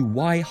go to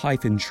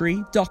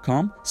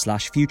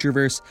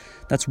y-tree.com/futureverse.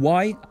 That's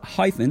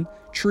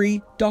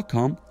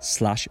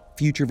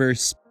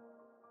y-tree.com/futureverse.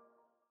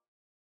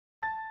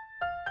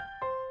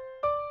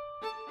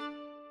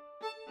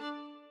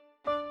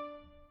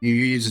 You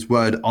use this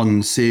word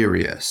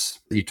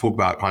unserious. You talk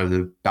about kind of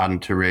the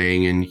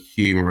bantering and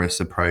humorous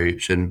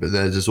approach, but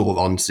there's a sort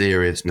of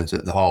unseriousness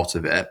at the heart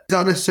of it. Is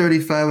that necessarily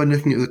fair when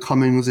looking at the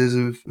Cumminses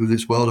of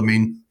this world? I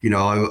mean,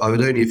 I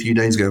was only a few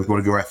days ago with one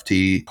of your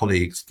FT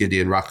colleagues,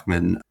 Gideon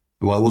Rachman.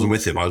 Well, I wasn't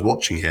with him. I was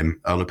watching him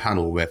on a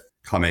panel with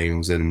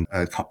Cummings and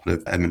a couple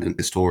of eminent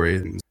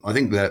historians. I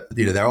think that,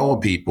 there are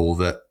people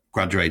that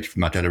graduated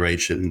from that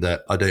generation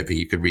that I don't think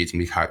you could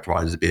reasonably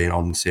characterise as being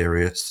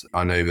unserious.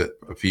 I know that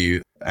a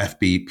few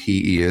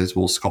FBPEers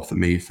will scoff at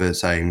me for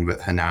saying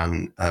that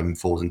Hanan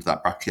falls into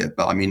that bracket,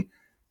 but I mean,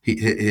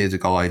 here's a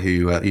guy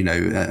who, at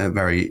a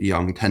very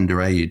young,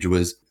 tender age,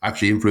 was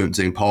actually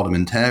influencing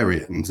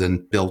parliamentarians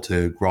and built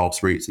a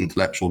grassroots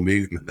intellectual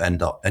movement that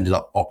ended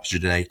up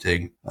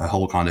oxygenating a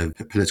whole kind of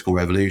political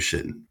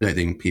revolution. I don't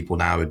think people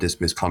now would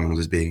dismiss Cummings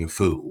as being a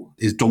fool.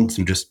 Is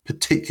Johnson just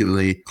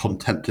particularly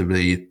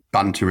contemptibly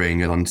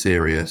bantering and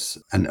unserious?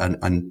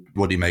 And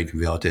what do you make of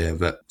the idea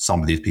that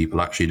some of these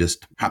people actually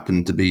just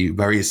happen to be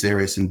very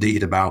serious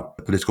indeed about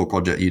a political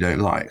project you don't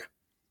like?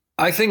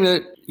 I think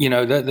that,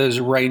 that there's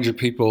a range of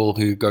people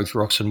who go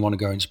through Oxford and want to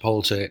go into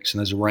politics, and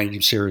there's a range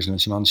of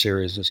seriousness and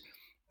unseriousness.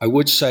 I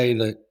would say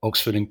that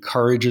Oxford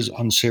encourages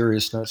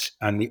unseriousness,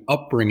 and the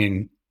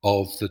upbringing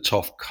of the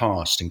top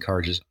caste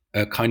encourages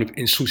a kind of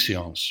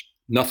insouciance.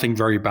 Nothing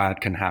very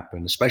bad can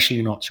happen,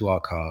 especially not to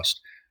our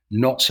caste,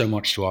 not so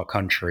much to our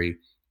country.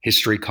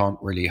 History can't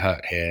really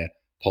hurt here.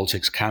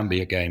 Politics can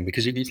be a game,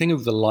 because if you think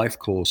of the life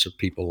course of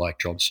people like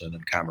Johnson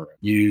and Cameron,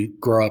 you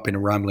grow up in a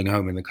rambling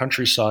home in the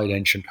countryside,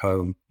 ancient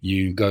home,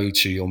 you go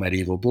to your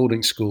medieval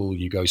boarding school,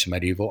 you go to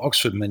medieval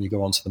Oxford, and then you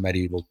go on to the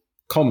medieval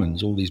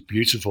commons, all these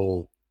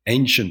beautiful,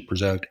 ancient,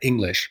 preserved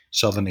English,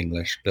 Southern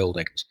English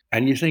buildings.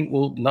 And you think,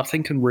 well,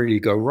 nothing can really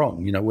go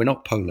wrong. We're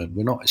not Poland,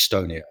 we're not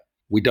Estonia.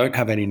 We don't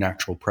have any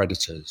natural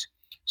predators.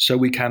 So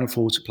we can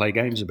afford to play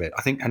games a bit.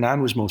 I think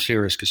Hanan was more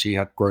serious because he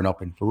had grown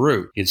up in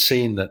Peru. He'd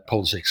seen that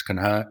politics can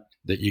hurt,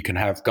 that you can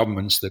have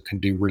governments that can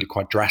do really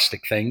quite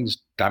drastic things,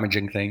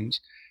 damaging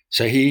things.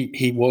 So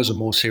he was a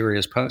more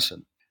serious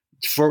person.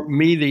 For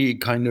me, the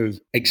kind of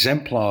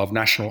exemplar of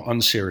national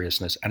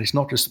unseriousness, and it's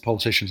not just the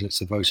politicians, it's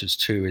the voters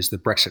too, is the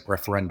Brexit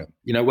referendum.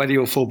 Whether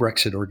you're for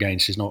Brexit or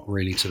against is not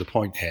really to the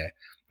point here.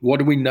 What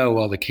do we know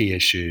are the key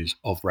issues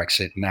of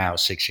Brexit now,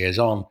 6 years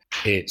on?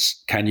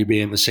 It's, can you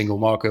be in the single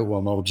market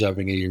while not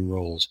observing EU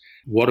rules?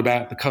 What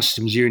about the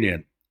customs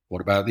union?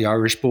 What about the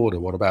Irish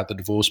border? What about the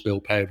divorce bill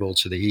payable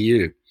to the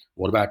EU?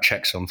 What about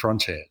checks on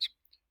frontiers?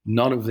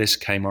 None of this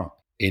came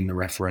up in the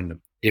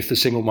referendum. If the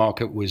single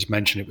market was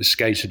mentioned, it was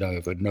skated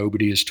over.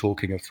 Nobody is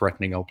talking of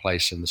threatening our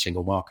place in the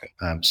single market,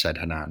 said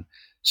Hanan.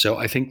 So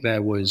I think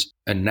there was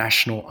a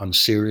national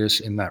unserious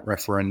in that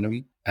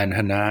referendum, and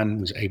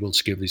Hanan was able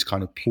to give these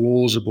kind of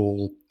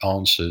plausible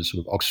answers,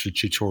 sort of Oxford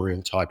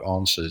tutorial type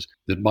answers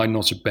that might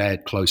not have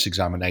bared close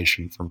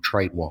examination from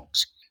trade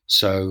wonks.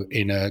 So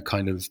in a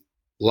kind of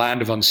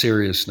land of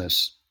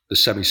unseriousness, the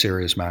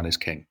semi-serious man is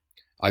king.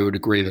 I would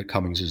agree that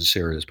Cummings is a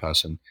serious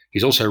person.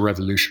 He's also a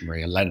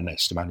revolutionary, a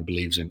Leninist, a man who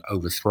believes in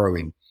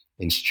overthrowing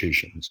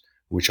institutions,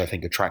 which I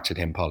think attracted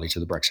him partly to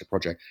the Brexit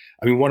project.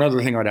 I mean, one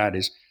other thing I'd add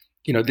is,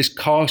 this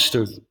cast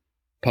of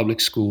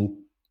public school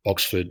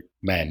Oxford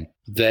men,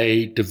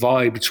 they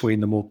divide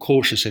between the more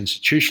cautious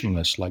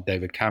institutionalists like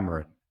David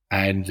Cameron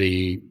and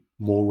the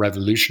more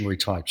revolutionary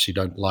types who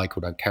don't like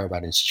or don't care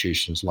about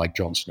institutions like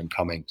Johnson and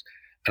Cummings.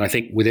 And I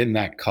think within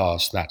that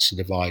cast, that's the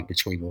divide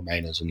between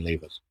Remainers and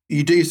Leavers.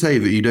 You do say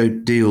that you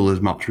don't deal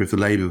as much with the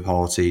Labour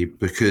Party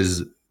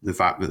because the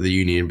fact that the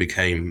union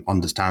became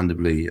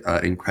understandably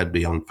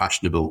incredibly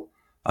unfashionable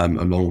a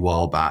long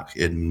while back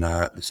in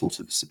the sort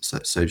of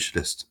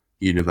socialist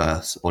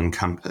universe on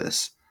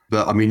campus.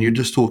 But I mean, you're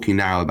just talking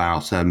now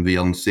about the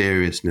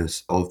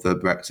unseriousness of the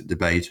Brexit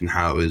debate and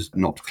how it was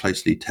not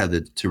closely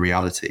tethered to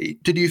reality.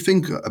 Did you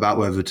think about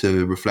whether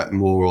to reflect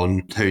more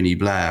on Tony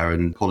Blair,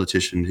 and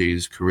politician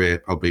whose career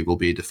probably will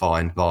be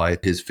defined by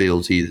his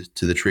fealty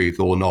to the truth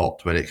or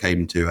not when it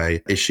came to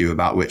a issue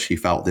about which he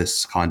felt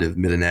this kind of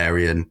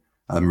millenarian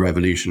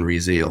revolutionary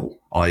zeal,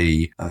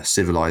 i.e. a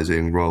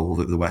civilizing role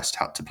that the West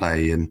had to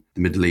play in the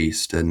Middle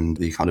East and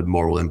the kind of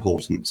moral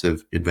importance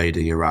of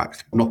invading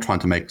Iraq? I'm not trying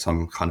to make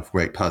some kind of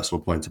great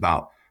personal point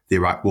about the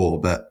Iraq war,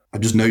 but I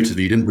just noticed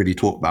that you didn't really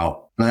talk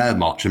about Blair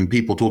much, and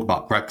people talk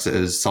about Brexit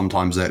as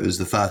sometimes it was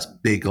the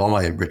first big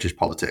lie in British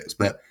politics.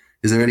 But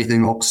is there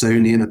anything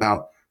Oxonian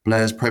about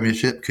Blair's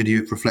premiership? Could you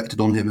have reflected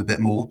on him a bit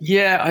more?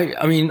 Yeah,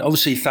 I mean,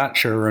 obviously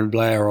Thatcher and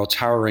Blair are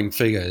towering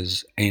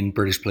figures in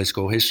British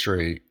political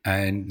history,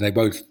 and they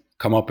both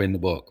come up in the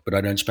book, but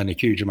I don't spend a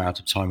huge amount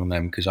of time on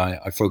them because I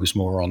focus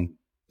more on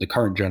the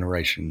current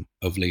generation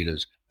of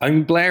leaders. I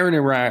mean, Blair in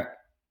Iraq,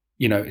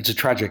 it's a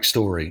tragic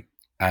story,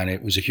 and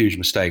it was a huge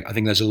mistake. I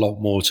think there's a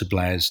lot more to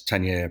Blair's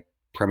 10-year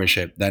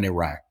premiership than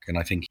Iraq, and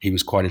I think he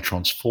was quite a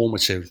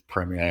transformative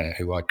premier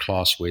who I'd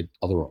class with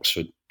other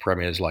Oxford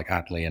premiers like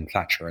Attlee and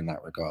Thatcher in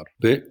that regard.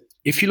 But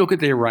if you look at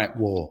the Iraq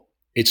war,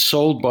 it's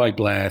sold by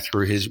Blair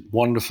through his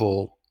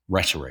wonderful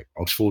rhetoric,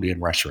 Oxfordian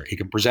rhetoric. He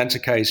can present a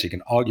case, he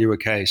can argue a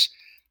case,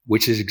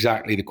 which is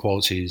exactly the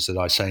qualities that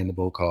I say in the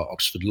book are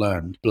Oxford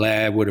learned.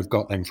 Blair would have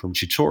got them from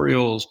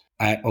tutorials.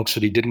 At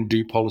Oxford, he didn't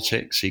do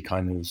politics. He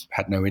kind of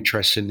had no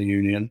interest in the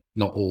union.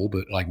 Not all,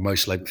 but like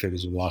most Labour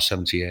figures of the last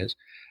 70 years.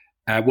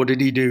 What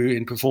did he do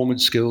in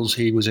performance skills?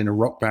 He was in a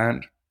rock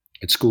band.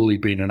 At school, he'd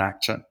been an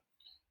actor.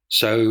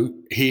 So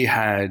he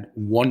had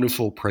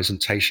wonderful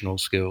presentational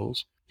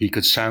skills. He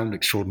could sound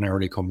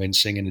extraordinarily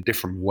convincing in a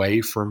different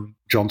way from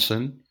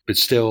Johnson, but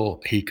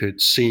still he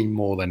could seem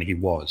more than he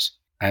was.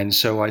 And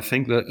so I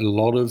think that a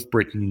lot of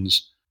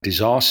Britain's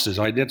disasters,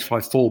 I identify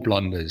 4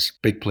 blunders,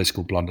 big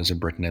political blunders in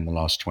Britain in the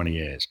last 20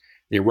 years.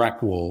 The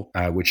Iraq War,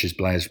 which is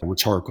Blair's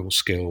rhetorical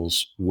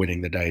skills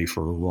winning the day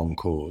for a wrong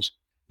cause.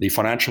 The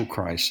financial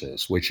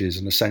crisis, which is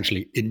an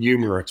essentially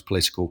innumerate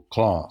political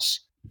class,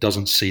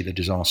 doesn't see the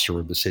disaster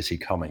of the city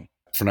coming.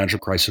 The financial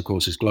crisis, of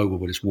course, is global,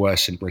 but it's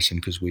worse in Britain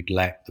because we'd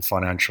let the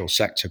financial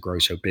sector grow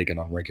so big and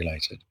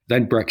unregulated.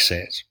 Then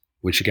Brexit,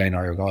 which again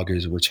I would argue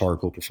is a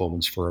rhetorical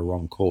performance for a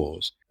wrong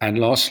cause. And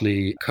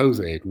lastly,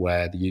 COVID,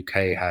 where the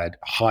UK had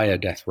a higher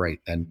death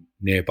rate than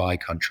nearby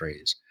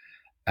countries.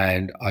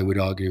 And I would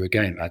argue,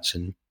 again, that's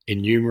an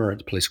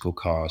innumerate political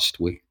cast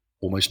with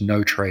almost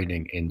no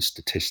training in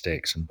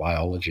statistics and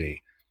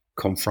biology,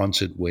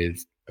 confronted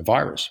with a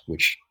virus,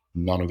 which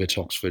none of its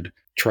Oxford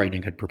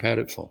training had prepared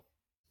it for.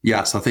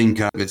 Yes, I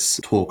think this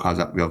talk I was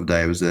at the other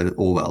day was an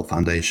Orwell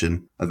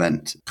Foundation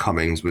event.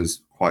 Cummings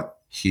was quite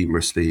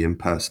humorously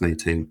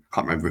impersonating, I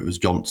can't remember if it was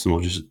Johnson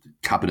or just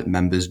cabinet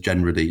members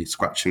generally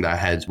scratching their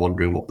heads,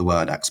 wondering what the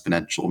word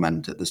exponential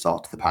meant at the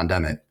start of the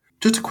pandemic.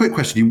 Just a quick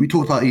question. We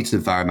talked about Eton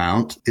a fair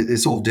amount.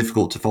 It's sort of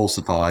difficult to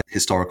falsify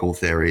historical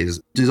theories.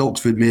 Does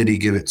Oxford merely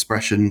give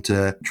expression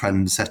to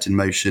trends set in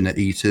motion at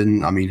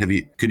Eton? I mean,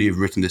 could you have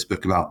written this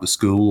book about the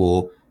school,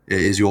 or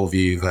is your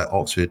view that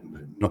Oxford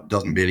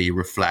doesn't really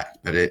reflect,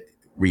 but it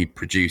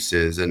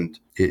reproduces, and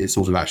it's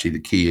sort of actually the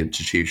key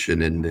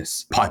institution in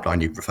this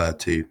pipeline you've referred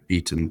to,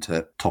 Eton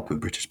to top of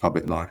British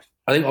public life?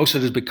 I think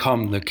Oxford has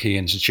become the key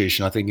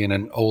institution. I think in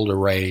an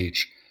older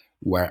age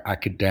where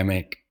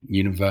academic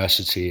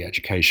university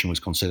education was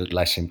considered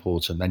less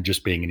important, than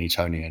just being an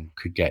Etonian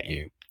could get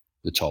you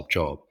the top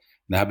job.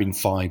 And there have been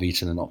 5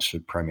 Eton and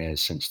Oxford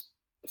premiers since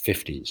the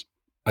 50s.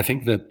 I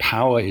think the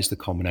power is the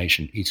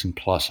combination Eton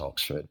plus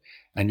Oxford.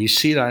 And you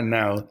see that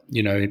now,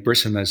 in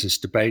Britain, there's this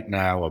debate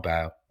now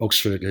about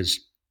Oxford has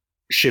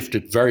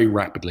shifted very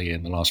rapidly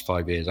in the last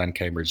 5 years, and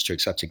Cambridge, to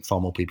accepting far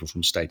more people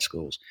from state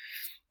schools.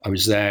 I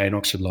was there in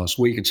Oxford last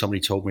week and somebody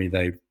told me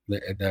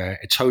their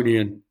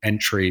Etonian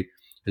entry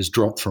has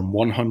dropped from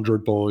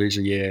 100 boys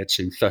a year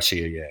to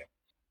 30 a year.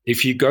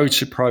 If you go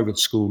to private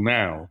school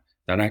now,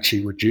 that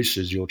actually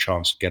reduces your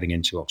chance of getting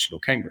into Oxford or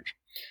Cambridge.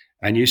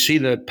 And you see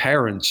the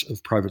parents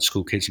of private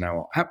school kids now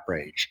are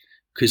outraged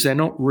because they're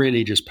not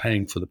really just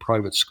paying for the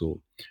private school.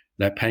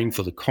 They're paying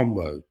for the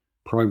combo,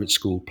 private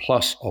school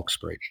plus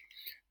Oxbridge.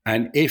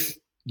 And if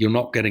you're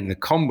not getting the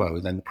combo,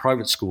 then the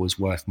private school is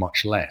worth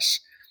much less.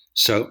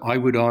 So I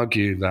would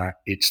argue that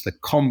it's the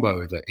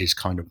combo that is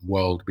kind of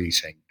world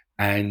beating.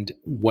 And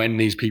when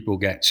these people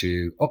get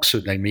to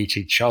Oxford, they meet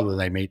each other,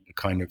 they meet the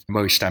kind of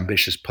most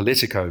ambitious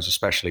politicos,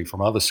 especially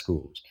from other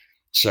schools.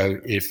 So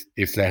if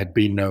there had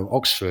been no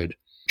Oxford,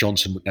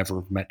 Johnson would never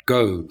have met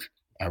Gove,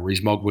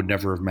 Rees-Mogg would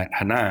never have met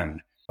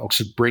Hanan.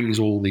 Oxford brings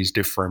all these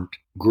different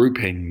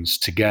groupings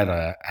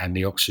together, and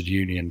the Oxford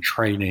Union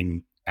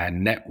training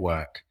and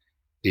network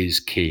is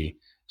key.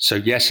 So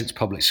yes, it's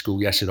public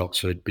school, yes, it's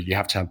Oxford, but you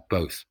have to have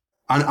both.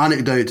 An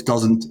anecdote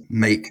doesn't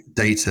make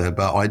data,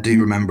 but I do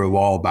remember a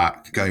while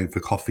back going for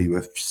coffee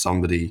with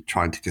somebody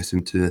trying to get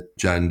into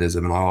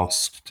journalism, and I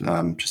asked,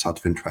 just out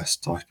of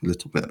interest, like a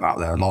little bit about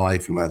their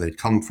life and where they'd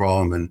come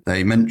from, and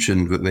they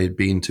mentioned that they'd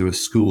been to a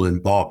school in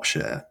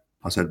Berkshire.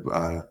 I said,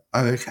 oh,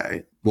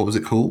 okay, what was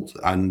it called?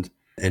 And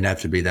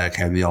inevitably there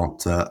came the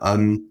answer,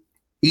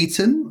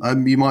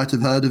 Eton, you might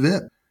have heard of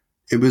it.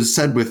 It was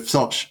said with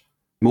such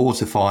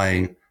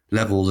mortifying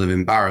levels of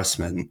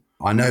embarrassment.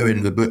 I know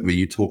in the book that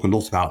you talk a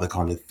lot about the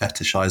kind of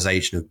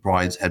fetishization of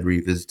Brideshead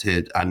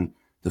Revisited and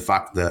the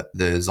fact that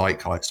the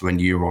zeitgeist, when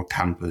you were on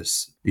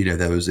campus,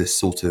 there was this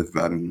sort of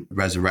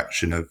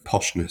resurrection of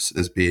poshness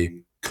as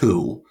being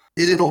cool.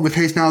 Is it not the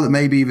case now that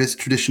maybe this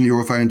tradition you're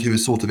referring to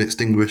has sort of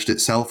extinguished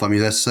itself? I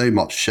mean, there's so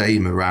much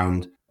shame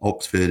around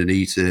Oxford and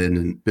Eton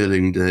and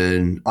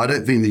Billingdon. I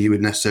don't think that you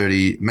would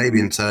necessarily, maybe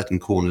in certain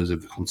corners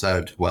of the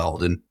conservative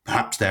world, and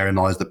perhaps therein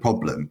lies the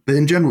problem. But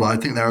in general, I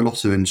think there are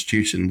lots of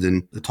institutions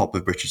in the top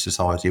of British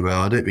society where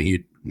I don't think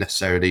you'd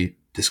necessarily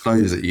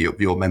disclose that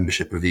your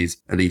membership of these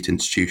elite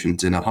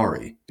institutions in a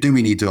hurry. Do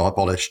we need to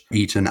abolish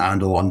Eton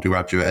and or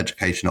undergraduate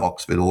education at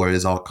Oxford, or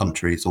is our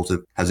country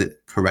has it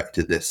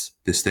corrected this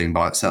thing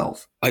by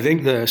itself? I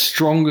think the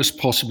strongest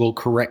possible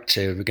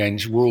corrective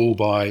against rule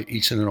by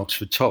Eton and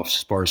Oxford toffs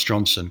is Boris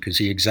Johnson, because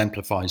he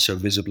exemplifies so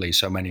visibly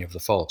so many of the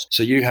faults.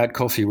 So you had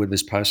coffee with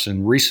this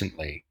person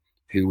recently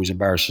who was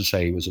embarrassed to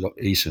say he was at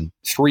Eton.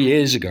 3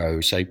 years ago,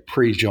 say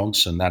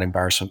pre-Johnson, that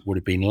embarrassment would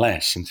have been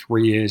less. And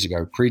 3 years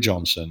ago,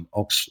 pre-Johnson,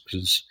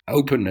 Oxford's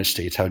openness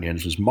to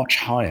Etonians was much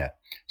higher.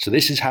 So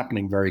this is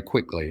happening very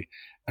quickly.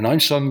 And I'm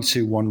starting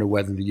to wonder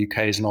whether the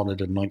UK is not at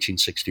a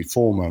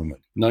 1964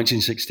 moment.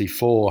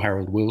 1964,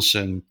 Harold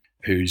Wilson,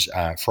 who's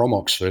from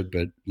Oxford,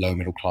 but low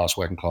middle class,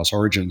 working class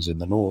origins in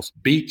the north,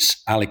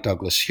 beats Alec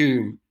Douglas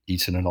Hume,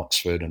 Eton and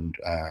Oxford, and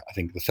I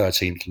think the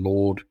 13th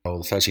Lord, or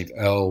the 13th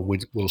Earl,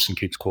 Wilson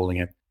keeps calling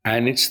him.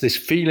 And it's this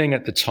feeling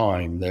at the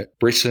time that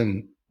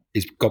Britain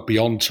is got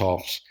beyond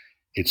toffs.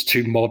 It's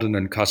too modern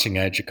and cutting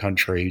edge a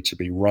country to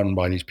be run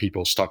by these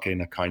people stuck in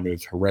a kind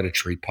of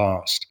hereditary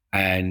past.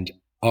 And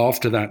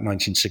after that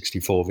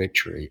 1964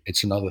 victory,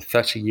 it's another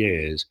 30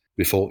 years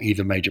before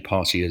either major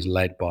party is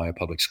led by a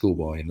public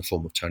schoolboy in the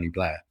form of Tony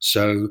Blair.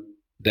 So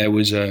there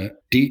was a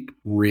deep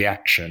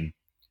reaction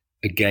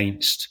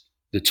against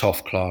the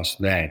toff class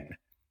then.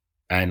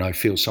 And I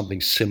feel something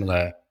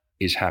similar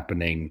is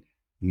happening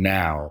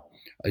now.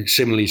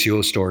 Similarly to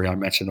your story, I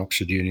met an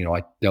Oxford Union,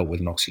 I dealt with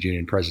an Oxford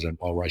Union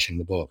president while writing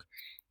the book,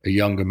 a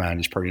younger man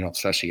who's probably not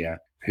 30 yet,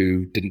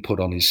 who didn't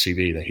put on his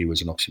CV that he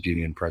was an Oxford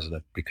Union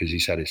president because he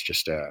said it's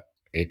just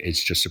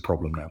a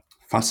problem now.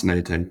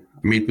 Fascinating.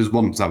 I mean, it was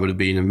once that would have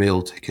been a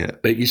meal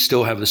ticket. But you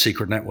still have the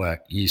secret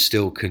network. You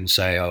still can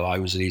say, oh, I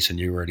was at Eton,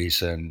 you were at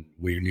Eton.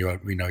 We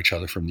know each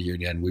other from the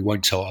union. We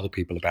won't tell other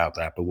people about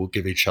that, but we'll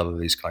give each other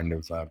these kind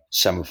of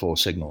semaphore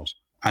signals.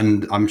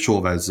 And I'm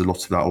sure there's a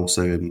lot of that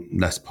also in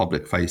less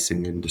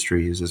public-facing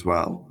industries as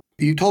well.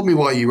 You told me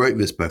why you wrote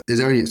this book. Is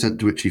there any extent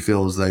to which you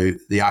feel as though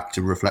the act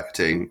of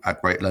reflecting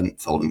at great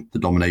length on the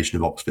domination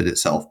of Oxford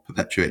itself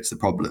perpetuates the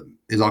problem?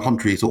 Is our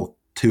country sort of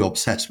too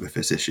obsessed with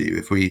this issue?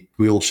 If we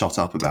all shut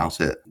up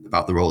about it,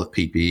 about the role of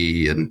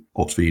PPE and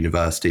Oxford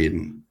University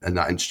and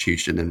that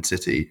institution and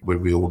city,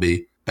 would we all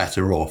be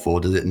better off, or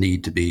does it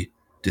need to be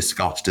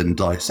discussed and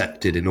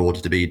dissected in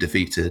order to be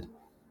defeated?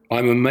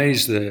 I'm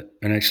amazed that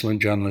an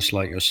excellent journalist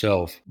like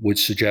yourself would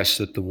suggest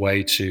that the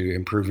way to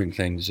improving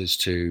things is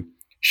to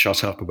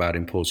shut up about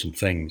important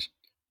things.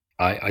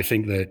 I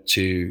think that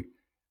to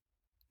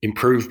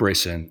improve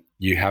Britain,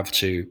 you have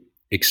to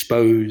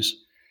expose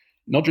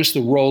not just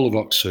the role of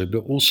Oxford,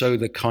 but also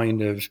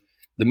the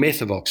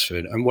myth of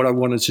Oxford. And what I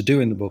wanted to do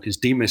in the book is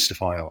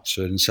demystify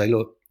Oxford and say,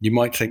 look, you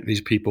might think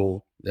these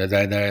people,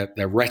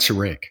 their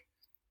rhetoric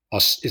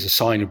is a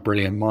sign of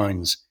brilliant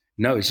minds.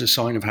 No, it's a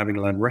sign of having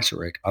learned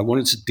rhetoric. I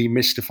wanted to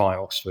demystify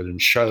Oxford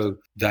and show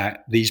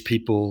that these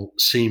people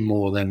seem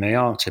more than they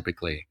are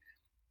typically,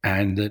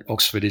 and that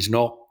Oxford is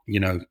not,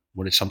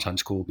 what is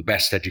sometimes called the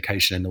best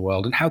education in the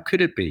world. And how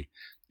could it be?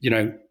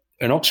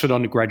 An Oxford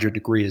undergraduate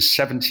degree is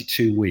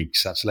 72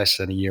 weeks. That's less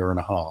than a year and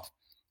a half,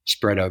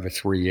 spread over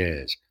 3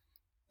 years.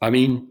 I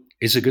mean,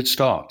 it's a good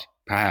start,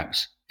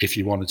 perhaps, if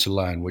you wanted to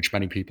learn, which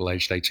many people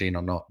aged 18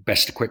 are not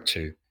best equipped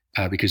to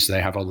because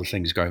they have other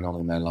things going on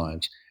in their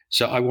lives.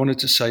 So I wanted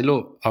to say,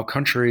 look, our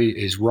country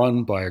is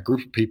run by a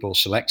group of people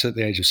selected at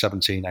the age of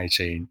 17,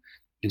 18,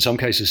 in some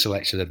cases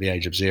selected at the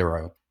age of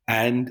 0,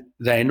 and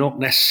they're not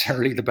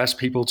necessarily the best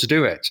people to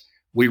do it.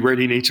 We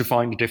really need to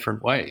find a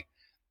different way.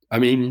 I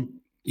mean,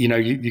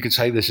 you could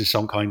say this is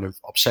some kind of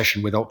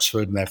obsession with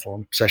Oxford and therefore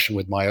an obsession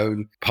with my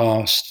own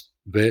past,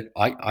 but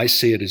I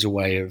see it as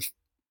a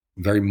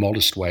very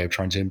modest way of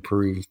trying to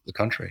improve the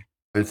country.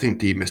 I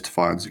think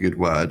demystifying is a good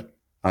word.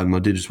 I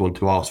did just want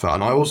to ask that.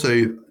 And I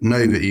also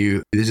know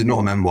that this is not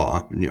a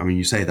memoir. I mean,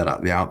 you say that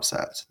at the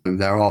outset.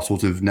 There are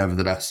sort of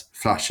nevertheless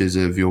flashes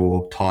of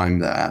your time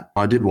there.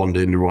 I did wonder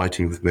in the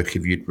writing of the book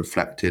if you'd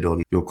reflected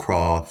on your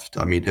craft.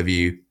 I mean, have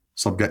you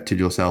subjected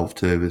yourself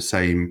to the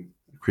same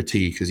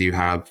critique as you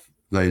have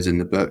those in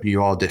the book?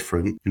 You are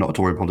different. You're not a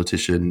Tory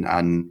politician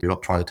and you're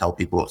not trying to tell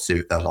people what to do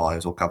with their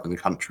lives or govern the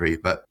country.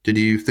 But did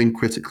you think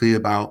critically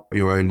about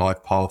your own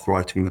life path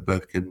writing the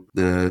book and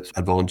the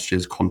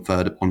advantages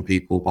conferred upon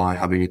people by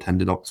having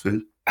attended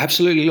Oxford?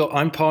 Absolutely. Look,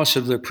 I'm part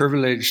of the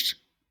privileged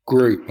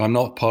group. I'm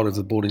not part of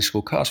the boarding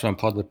school caste, but I'm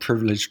part of the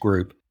privileged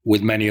group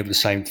with many of the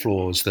same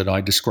flaws that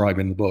I describe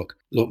in the book.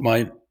 Look,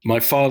 my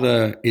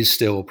father is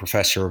still a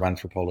professor of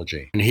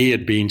anthropology, and he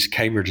had been to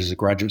Cambridge as a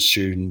graduate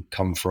student,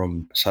 come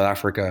from South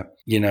Africa.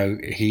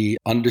 He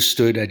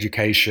understood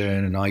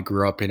education, and I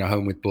grew up in a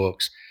home with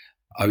books.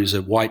 I was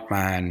a white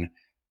man,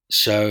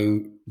 so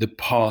the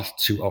path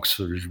to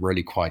Oxford was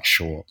really quite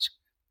short.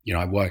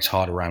 I worked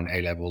hard around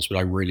A-levels, but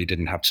I really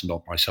didn't have to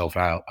knock myself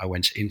out. I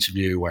went to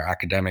interview where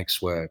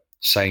academics were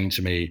saying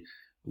to me,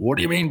 "What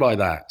do you mean by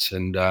that?"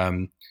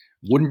 And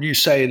wouldn't you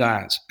say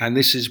that? And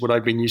this is what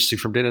I've been used to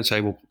from dinner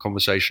table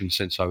conversations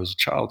since I was a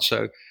child.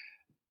 So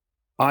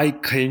I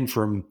came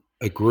from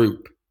a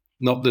group,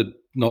 not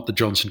the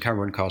Johnson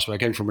Cameron cast, but I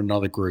came from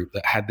another group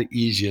that had the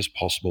easiest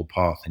possible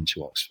path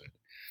into Oxford.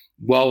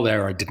 While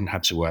there, I didn't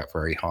have to work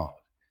very hard.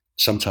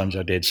 Sometimes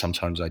I did,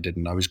 sometimes I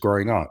didn't. I was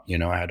growing up,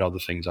 I had other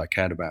things I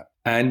cared about.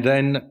 And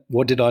then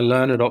what did I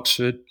learn at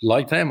Oxford?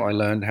 Like them, I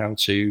learned how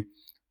to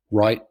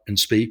write and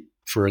speak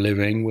for a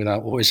living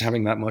without always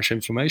having that much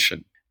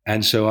information.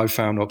 And so I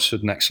found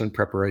Oxford an excellent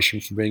preparation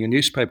for being a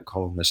newspaper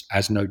columnist,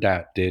 as no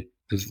doubt did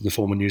the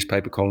former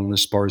newspaper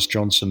columnists Boris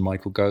Johnson,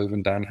 Michael Gove,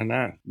 and Dan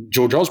Hannan.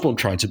 George Osborne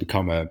tried to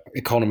become an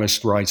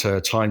economist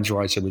writer, Times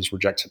writer, was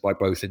rejected by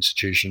both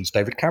institutions.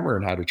 David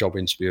Cameron had a job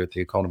interview at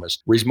The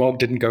Economist. Rees-Mogg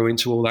didn't go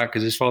into all that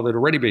because his father had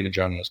already been a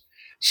journalist.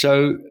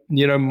 So,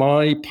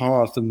 my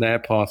path and their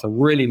path are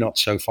really not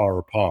so far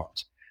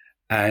apart.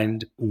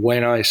 And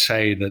when I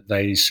say that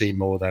they seem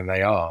more than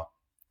they are,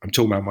 I'm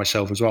talking about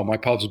myself as well. My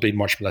path has been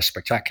much less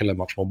spectacular,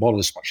 much more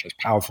modest, much less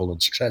powerful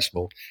and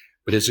successful,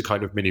 but it's a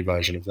kind of mini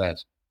version of that,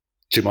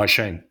 to my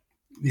shame.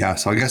 Yeah,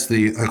 so I guess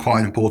a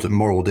quite important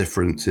moral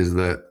difference is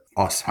that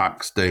us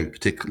hacks don't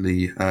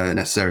particularly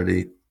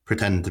necessarily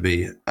pretend to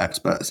be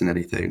experts in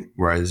anything,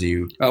 whereas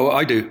you... Oh,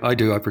 I do.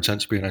 I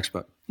pretend to be an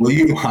expert. Well,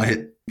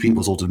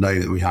 people sort of know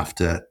that we have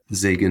to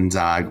zig and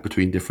zag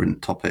between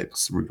different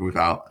topics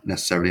without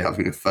necessarily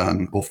having a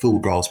firm or full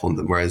grasp on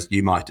them, whereas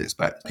you might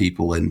expect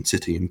people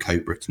sitting in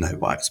Kuper to know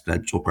what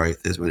exponential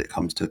growth is when it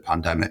comes to a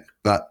pandemic.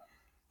 But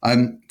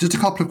just a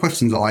couple of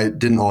questions that I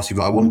didn't ask you,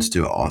 but I wanted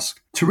to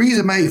ask.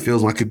 Theresa May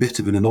feels like a bit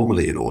of an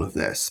anomaly in all of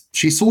this.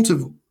 She's sort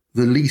of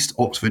the least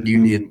Oxford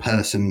Union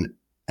person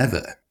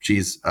ever.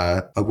 She's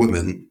a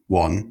woman,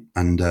 one,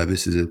 and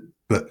this is a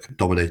book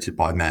dominated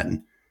by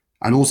men.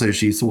 And also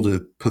she's sort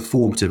of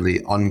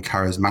performatively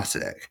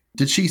uncharismatic.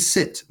 Did she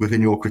sit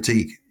within your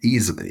critique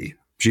easily?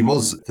 She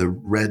was the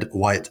red,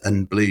 white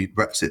and blue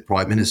Brexit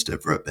Prime Minister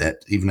for a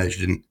bit, even though she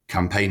didn't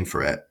campaign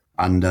for it.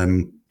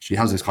 And she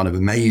has this kind of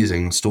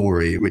amazing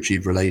story, which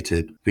you've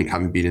related, I think,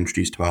 having been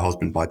introduced to her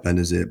husband by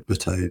Benazir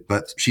Bhutto.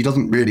 But she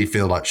doesn't really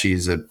feel like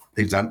she's an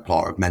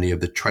exemplar of many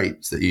of the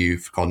traits that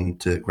you've gone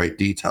into great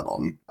detail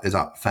on. Is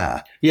that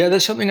fair? Yeah,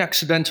 there's something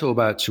accidental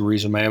about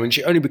Theresa May. I mean,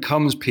 she only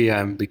becomes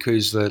PM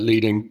because the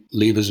leading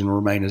Leavers and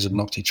Remainers have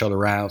knocked each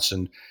other out,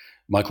 and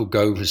Michael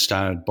Gove has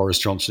stabbed Boris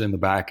Johnson in the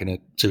back in a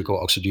typical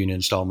Oxford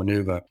Union-style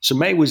manoeuvre. So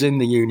May was in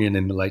the Union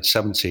in the late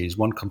 70s.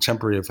 One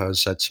contemporary of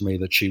hers said to me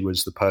that she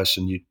was the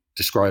person you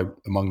describe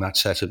among that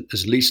set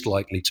as least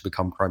likely to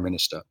become Prime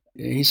Minister.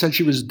 He said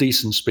she was a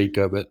decent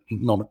speaker, but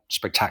not a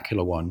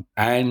spectacular one.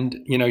 And,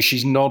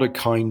 she's not a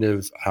kind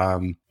of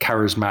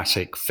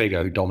charismatic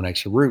figure who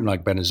dominates a room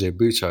like Benazir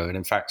Bhutto. And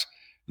in fact,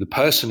 the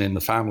person in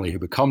the family who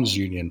becomes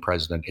Union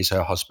president is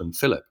her husband,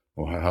 Philip,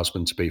 or her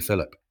husband-to-be,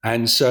 Philip.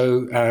 And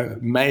so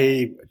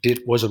May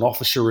was an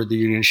officer at the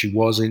Union. She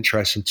was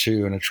interested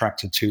to and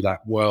attracted to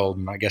that world.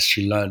 And I guess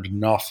she learned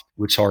enough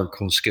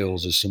rhetorical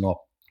skills as to not,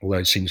 although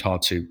it seems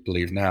hard to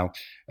believe now,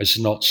 as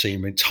to not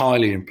seem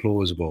entirely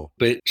implausible.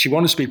 But she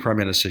wants to be Prime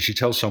Minister. She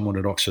tells someone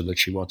at Oxford that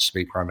she wants to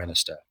be Prime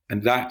Minister.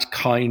 And that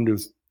kind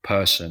of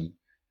person,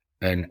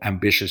 an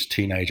ambitious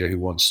teenager who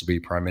wants to be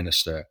Prime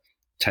Minister,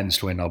 tends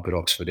to end up at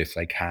Oxford if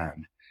they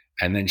can.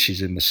 And then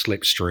she's in the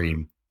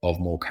slipstream of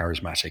more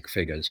charismatic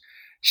figures.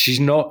 She's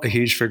not a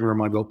huge figure in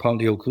my book,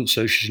 partly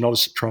also she's not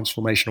a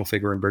transformational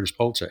figure in British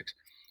politics.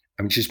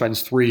 I mean, she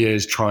spends 3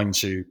 years trying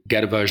to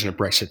get a version of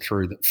Brexit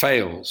through that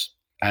fails.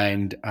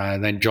 And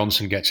then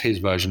Johnson gets his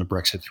version of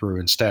Brexit through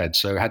instead.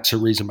 So had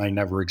Theresa May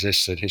never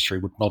existed, history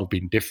would not have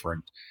been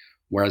different.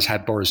 Whereas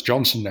had Boris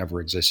Johnson never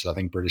existed, I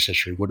think British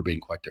history would have been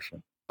quite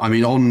different. I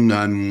mean,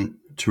 on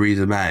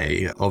Theresa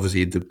May,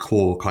 obviously the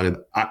core kind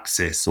of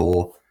axis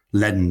or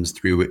lens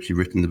through which you've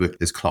written the book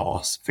is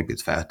class, I think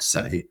it's fair to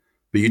say.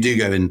 But you do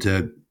go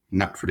into,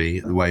 naturally,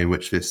 the way in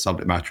which this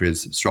subject matter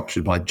is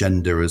structured by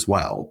gender as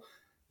well.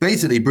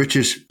 Basically,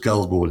 British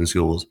girls' boarding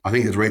schools, I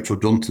think as Rachel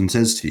Johnson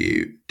says to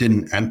you,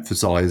 didn't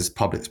emphasise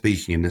public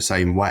speaking in the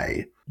same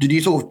way. Did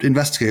you sort of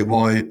investigate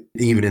why,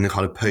 even in a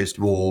kind of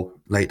post-war,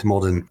 late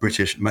modern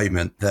British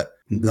moment, that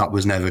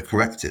was never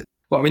corrected?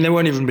 Well, I mean, they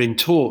weren't even being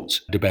taught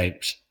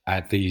debate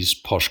at these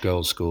posh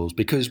girls' schools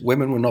because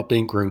women were not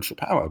being groomed for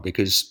power.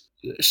 Because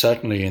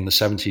certainly in the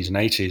 70s and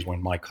 80s,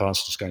 when my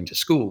caste was going to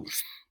school,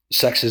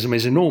 sexism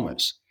is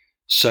enormous.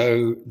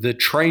 So the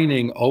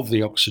training of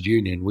the Oxford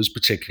Union was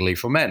particularly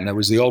for men. There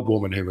was the odd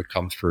woman who would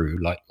come through,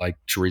 like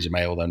Theresa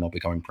May, although not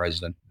becoming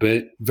president.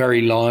 But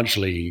very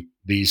largely,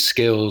 these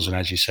skills and,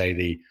 as you say,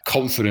 the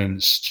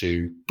confidence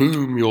to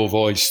boom your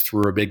voice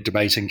through a big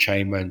debating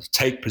chamber and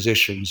take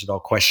positions that are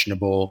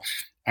questionable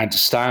and to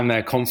stand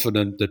there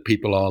confident that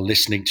people are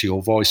listening to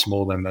your voice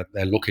more than that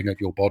they're looking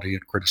at your body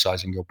and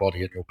criticizing your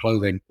body and your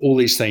clothing, all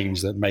these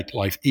things that make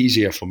life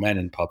easier for men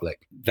in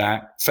public,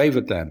 that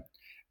favored them.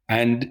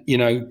 And,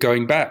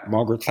 going back,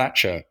 Margaret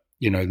Thatcher,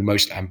 the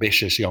most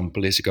ambitious young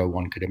politico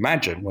one could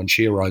imagine, when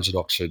she arrives at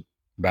Oxford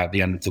about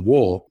the end of the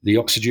war, the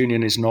Oxford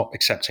Union is not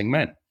accepting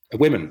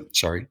women.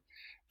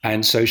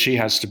 And so she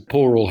has to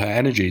pour all her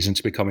energies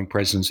into becoming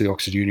president of the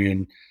Oxford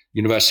Union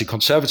University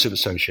Conservative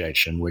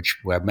Association,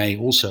 where May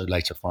also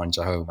later finds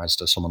a home, as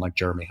does someone like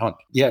Jeremy Hunt.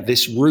 Yeah,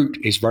 this route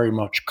is very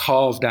much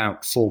carved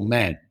out for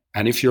men.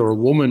 And if you're a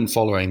woman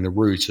following the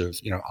route of,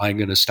 I'm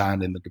going to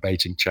stand in the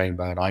debating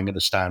chamber and I'm going to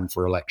stand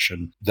for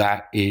election,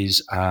 that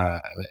is,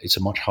 it's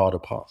a much harder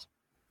path.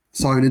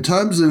 So in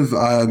terms of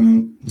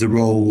the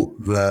role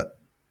that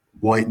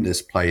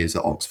whiteness plays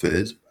at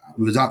Oxford,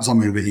 was that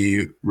something that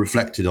you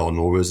reflected on,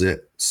 or was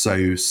it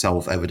so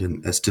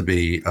self-evident as to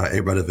be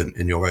irrelevant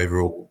in your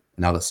overall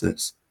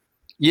analysis?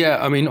 Yeah,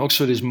 I mean,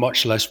 Oxford is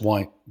much less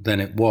white than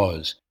it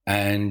was.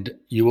 And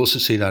you also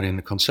see that in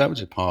the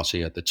Conservative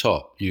Party at the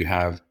top. You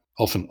have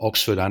often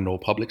Oxford and or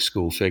public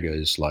school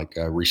figures like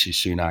Rishi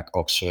Sunak,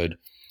 Oxford,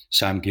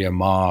 Sam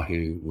Gyimah,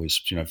 who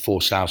was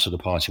forced out of the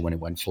party when it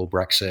went full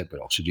Brexit, but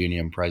Oxford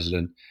Union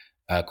president,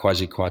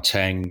 Kwasi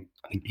Kwarteng,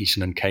 I think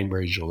Eton and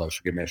Cambridge, although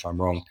forgive me if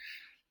I'm wrong.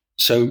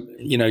 So,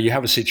 you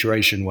have a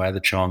situation where the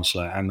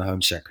Chancellor and the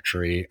Home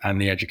Secretary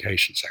and the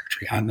Education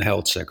Secretary and the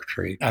Health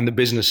Secretary and the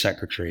Business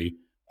Secretary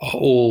are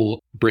all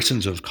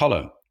Britons of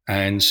colour.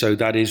 And so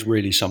that is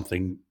really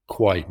something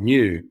quite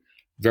new.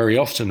 Very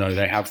often, though,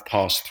 they have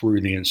passed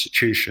through the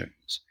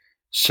institutions.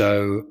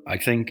 So I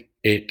think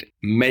it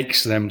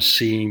makes them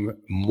seem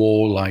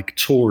more like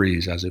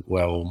Tories, as it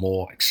were, or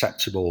more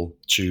acceptable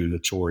to the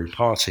Tory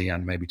party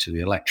and maybe to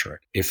the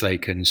electorate, if they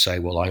can say,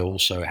 well, I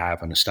also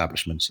have an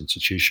establishment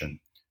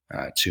institution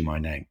to my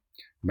name.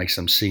 It makes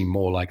them seem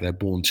more like they're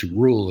born to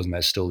rule, and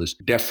there's still this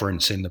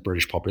deference in the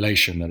British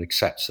population that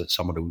accepts that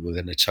somebody with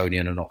an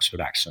Etonian and Oxford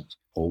accent,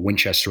 or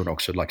Winchester and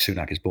Oxford like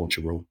Sunak, is born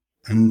to rule.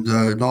 And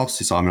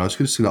lastly, Simon, I was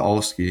just going to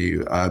ask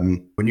you,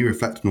 when you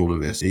reflect on all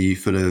of this, are you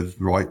full of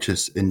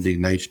righteous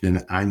indignation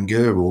and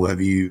anger, or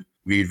have you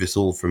viewed this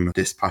all from a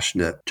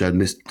dispassionate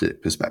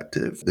journalistic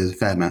perspective? There's a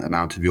fair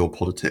amount of your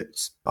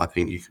politics. I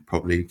think you could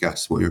probably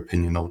guess what your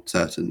opinion on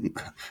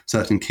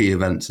certain key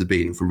events have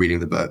been from reading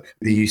the book.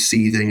 Are you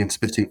seething and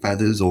spitting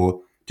feathers, or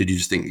did you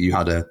just think you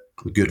had a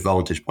good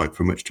vantage point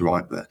from which to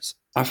write this?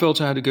 I felt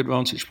I had a good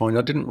vantage point.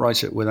 I didn't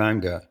write it with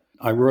anger.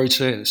 I wrote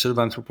it sort of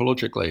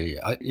anthropologically.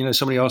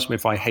 Somebody asked me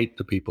if I hate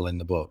the people in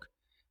the book.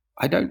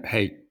 I don't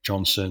hate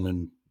Johnson.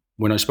 And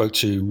when I spoke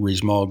to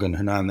Rees-Mogg and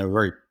Hanan, they were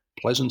very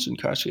pleasant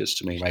and courteous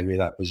to me. Maybe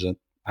that was an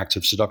act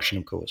of seduction,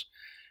 of course.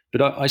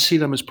 But I see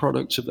them as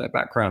products of their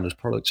background, as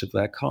products of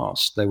their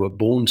caste. They were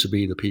born to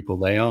be the people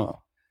they are.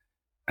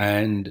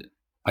 And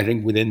I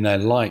think within their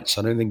lights,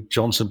 I don't think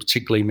Johnson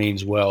particularly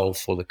means well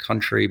for the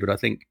country, but I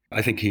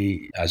think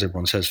he, as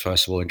everyone says,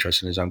 first of all,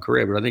 interested in his own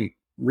career. But I think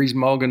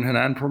Rees-Mogg and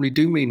Hanan probably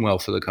do mean well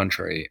for the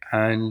country.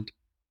 And,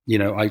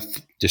 I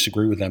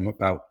disagree with them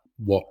about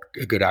what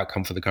a good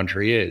outcome for the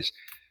country is.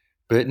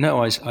 But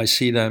no, I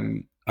see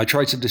them, I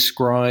try to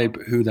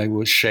describe who they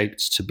were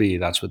shaped to be.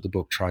 That's what the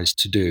book tries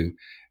to do.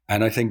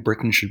 And I think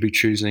Britain should be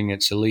choosing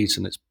its elite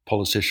and its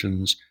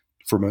politicians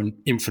from an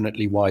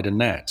infinitely wider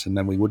net, and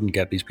then we wouldn't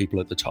get these people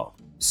at the top.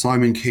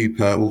 Simon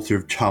Kuper, author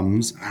of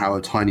Chums, How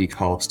a Tiny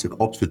Cast of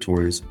Oxford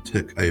Tories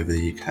Took Over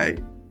the UK.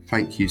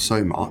 Thank you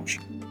so much.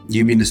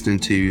 You've been listening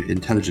to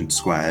Intelligence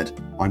Squared.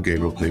 I'm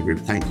Gabriel Pilgrim.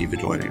 Thank you for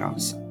joining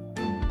us.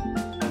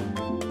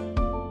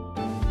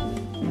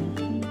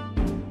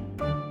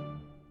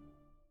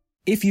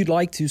 If you'd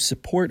like to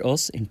support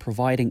us in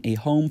providing a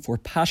home for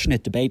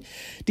passionate debate,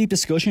 deep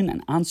discussion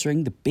and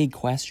answering the big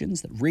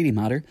questions that really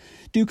matter,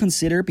 do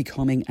consider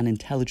becoming an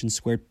Intelligence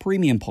Squared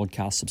Premium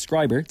Podcast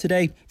subscriber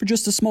today. For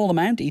just a small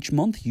amount each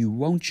month, you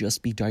won't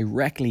just be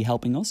directly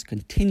helping us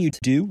continue to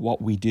do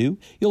what we do,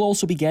 you'll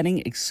also be getting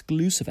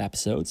exclusive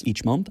episodes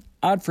each month,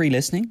 ad-free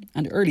listening,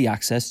 and early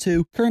access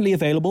too. Currently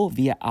available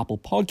via Apple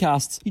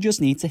Podcasts. You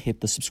just need to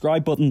hit the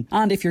subscribe button.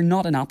 And if you're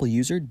not an Apple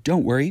user,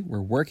 don't worry,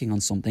 we're working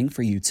on something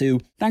for you too.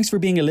 Thanks for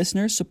being a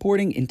listener,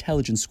 supporting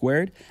Intelligence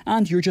Squared,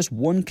 and you're just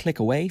one click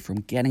away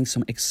from getting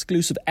some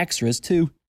exclusive extras too.